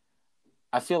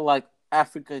I feel like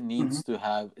Africa needs to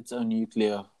have its own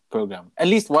nuclear program. At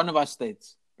least one of our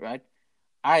states, right?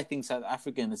 I think South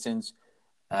Africa, in a sense,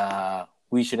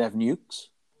 we should have nukes.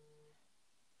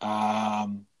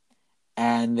 And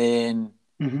then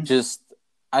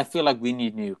I feel like we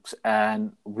need nukes,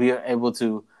 and we are able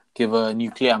to give a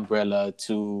nuclear umbrella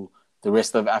to the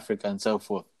rest of Africa and so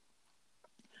forth.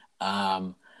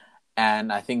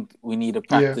 And I think we need to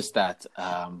practice that.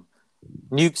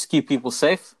 Nukes keep people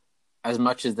safe as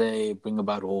much as they bring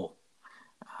about war.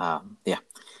 Yeah.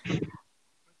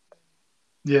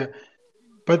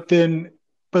 But then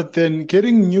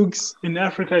getting nukes in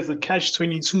Africa is a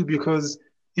catch-22 because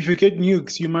if you get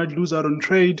nukes, you might lose out on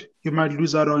trade, you might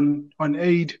lose out on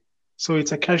aid. So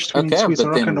it's a catch-22. Okay, It's a but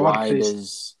rock then and a hard why place.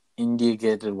 does India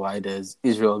get it? Why does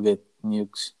Israel get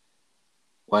nukes?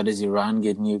 Why does Iran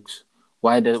get nukes?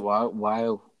 Why?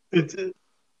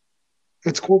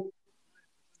 It's called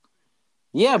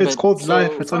Yeah, it's but called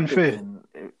life. so It's fuck it unfair. then.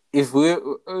 If we're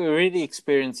already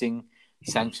experiencing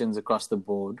sanctions across the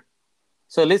board,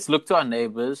 so let's look to our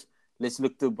neighbors. Let's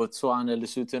look to Botswana,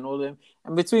 Lesotho, and all of them.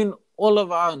 And between all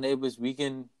of our neighbors, we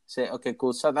can say, okay,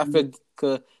 cool. South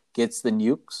Africa gets the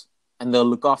nukes, and they'll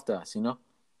look after us. You know,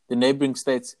 the neighboring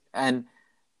states. And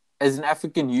as an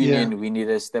African Union, we need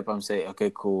to step up and say,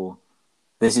 okay, cool.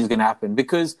 This is going to happen.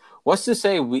 Because what's to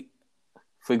say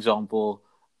for example,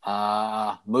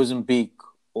 Mozambique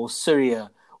or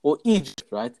Syria or Egypt,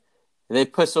 right? They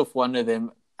piss off one of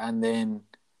them, and then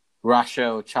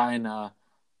Russia or China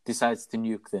decides to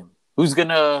nuke them.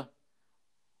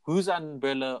 Whose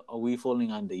umbrella are we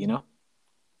falling under, you know?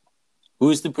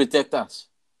 Who's to protect us,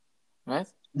 right?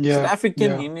 So the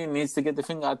African Union needs to get the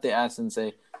finger out their ass and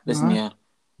say, listen here,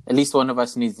 at least one of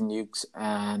us needs nukes,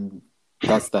 and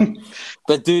that's that.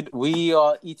 But dude, we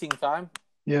are eating time.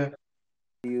 Yeah.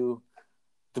 You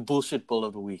the bullshit bull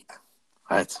of the week,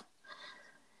 right?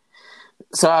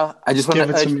 So I just want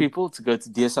to urge people to go to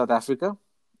Dear South Africa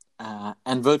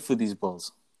and vote for these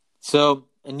bills. So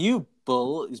a new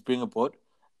bill is being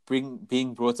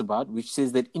brought about, which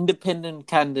says that independent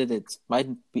candidates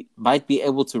might be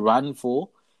able to run for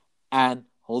and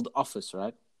hold office,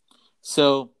 right?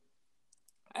 So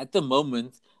at the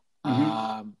moment,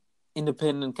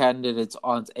 independent candidates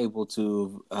aren't able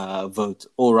to vote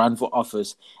or run for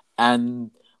office, and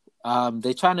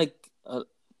they're trying to.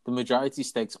 The majority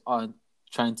states aren't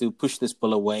trying to push this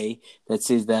bill away that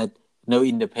says that no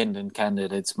independent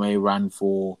candidates may run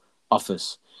for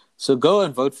office. So go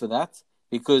and vote for that,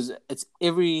 because it's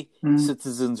every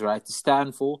citizen's right to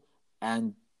stand for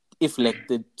and, if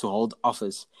elected, to hold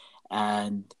office.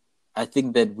 And I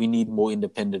think that we need more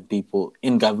independent people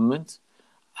in government.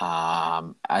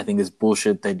 I think it's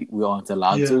bullshit that we aren't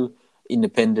allowed to.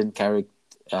 Independent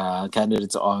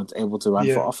candidates aren't able to run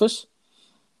for office.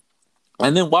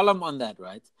 And then while I'm on that,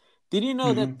 right, did you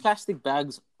know that plastic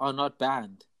bags are not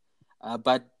banned,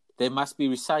 but they must be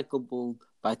recyclable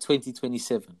by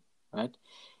 2027, right?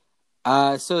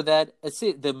 So that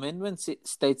the amendment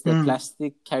states that Mm,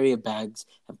 plastic carrier bags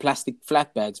and plastic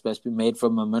flat bags must be made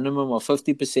from a minimum of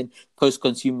 50%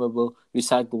 post-consumable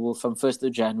recyclable from 1st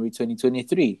of January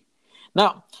 2023.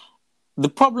 Now, the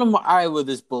problem I with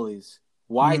this bill is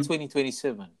why mm,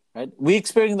 2027, right? We're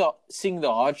seeing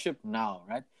the hardship now,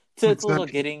 right? Turtles are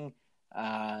exactly. getting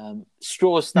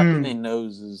straws stuck in their Mm,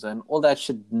 noses and all that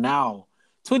shit now.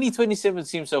 2027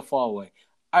 seems so far away.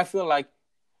 I feel like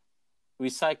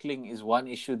recycling is one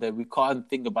issue that we can't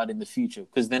think about in the future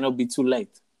because then it'll be too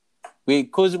late. We're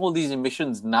causing all these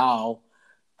emissions now.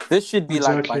 This should be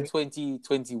like by exactly.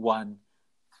 2021,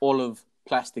 all of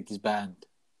plastic is banned.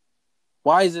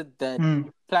 Why is it that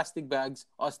Mm, plastic bags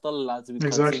are still allowed to be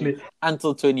continued exactly.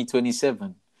 until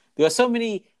 2027? There are so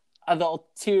many other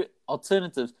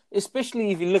alternatives,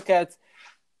 especially if you look at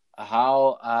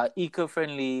how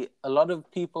eco-friendly a lot of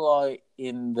people are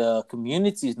in the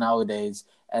communities nowadays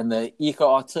and the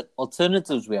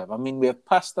alternatives we have. I mean, we have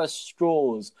pasta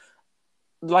straws,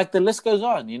 like the list goes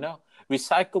on,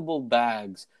 recyclable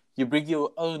bags. You bring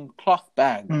your own cloth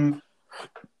bag. Mm,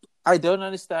 I don't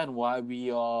understand why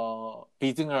we are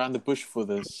beating around the bush for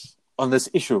this on this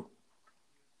issue.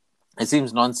 It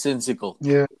seems nonsensical.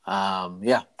 yeah.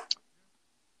 Yeah.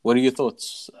 What are your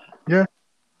thoughts? Yeah.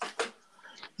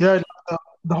 Yeah.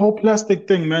 The whole plastic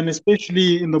thing, man,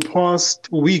 especially in the past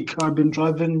week, I've been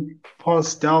driving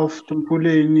past Delft,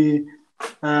 Mpuleni,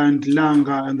 and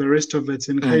Langa and the rest of it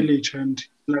in Mm, Khayelitsha and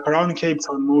like around Cape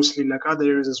Town mostly, like other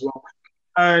areas as well.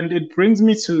 And it brings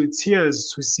me to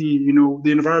tears to see,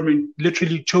 the environment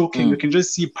literally choking. You mm, can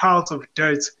just see piles of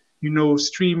dirt,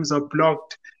 streams are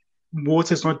blocked,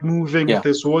 water's not moving. If yeah.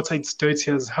 there's water, it's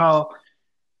dirty as hell.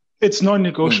 It's Mm,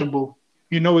 non-negotiable.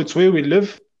 It's where we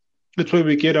live. It's where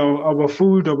we get our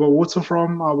food, our water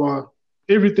from, our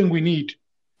everything we need.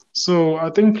 So I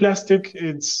think plastic,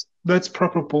 that's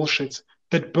proper bullshit.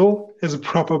 That bill is a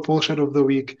proper bullshit of the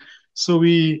week. So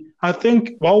I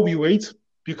think while we wait,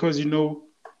 because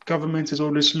government is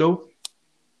always slow,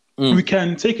 we mm,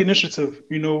 can take initiative.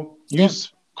 yeah.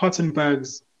 Use cotton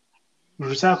bags,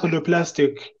 recycle the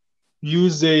plastic,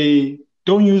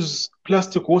 don't use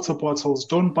plastic water bottles,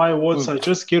 don't buy Mm, water,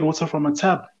 just get water from a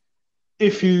tap.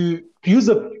 If you use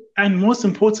and most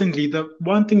importantly, the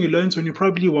one thing you learned when you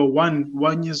probably were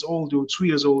 1 years old or 2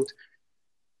 years old,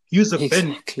 use a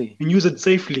bin exactly. and use it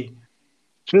safely.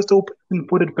 Just open and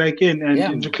put it back in Yeah,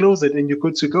 and you man. close it and you're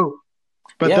good to go.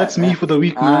 But Yeah, that's me yeah. for the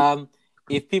week, man.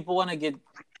 If people want to get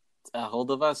a hold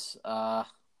of us,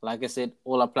 like I said,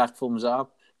 all our platforms are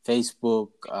up: Facebook,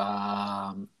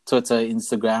 Twitter,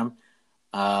 Instagram.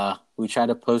 We try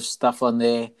to post stuff on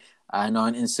there. I know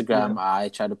on Yeah, Instagram, I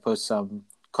try to post some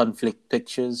conflict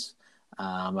pictures.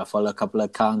 I follow a couple of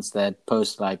accounts that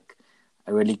post like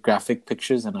really graphic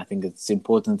pictures, and I think it's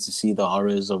important to see the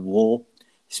horrors of war,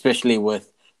 especially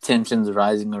with tensions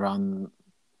rising around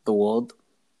the world.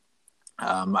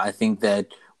 I think that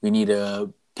we need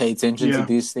to pay attention to yeah,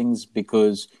 these things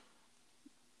because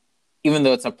even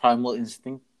though it's a primal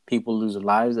instinct, people lose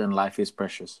lives and life is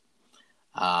precious.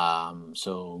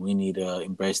 So we need to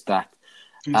embrace that.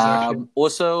 exactly.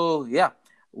 Also, yeah,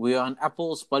 we're on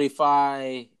Apple,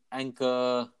 Spotify,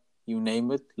 Anchor, you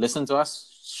name it. Listen to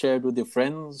us, share it with your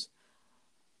friends.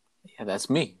 Yeah, that's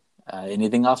me.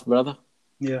 Anything else, brother?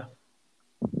 Yeah,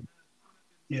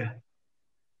 yeah.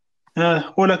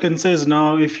 All I can say is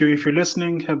now, if you're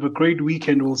listening, have a great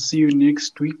weekend. We'll see you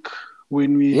next week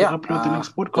when we Yeah, upload the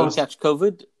next don't podcast. catch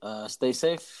COVID. Stay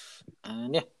safe.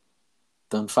 And yeah,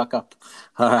 don't fuck up.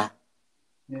 All right.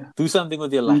 Yeah, Do something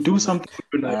with your and life, do my man. something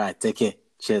with your All life. right. Take care.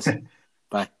 Cheers.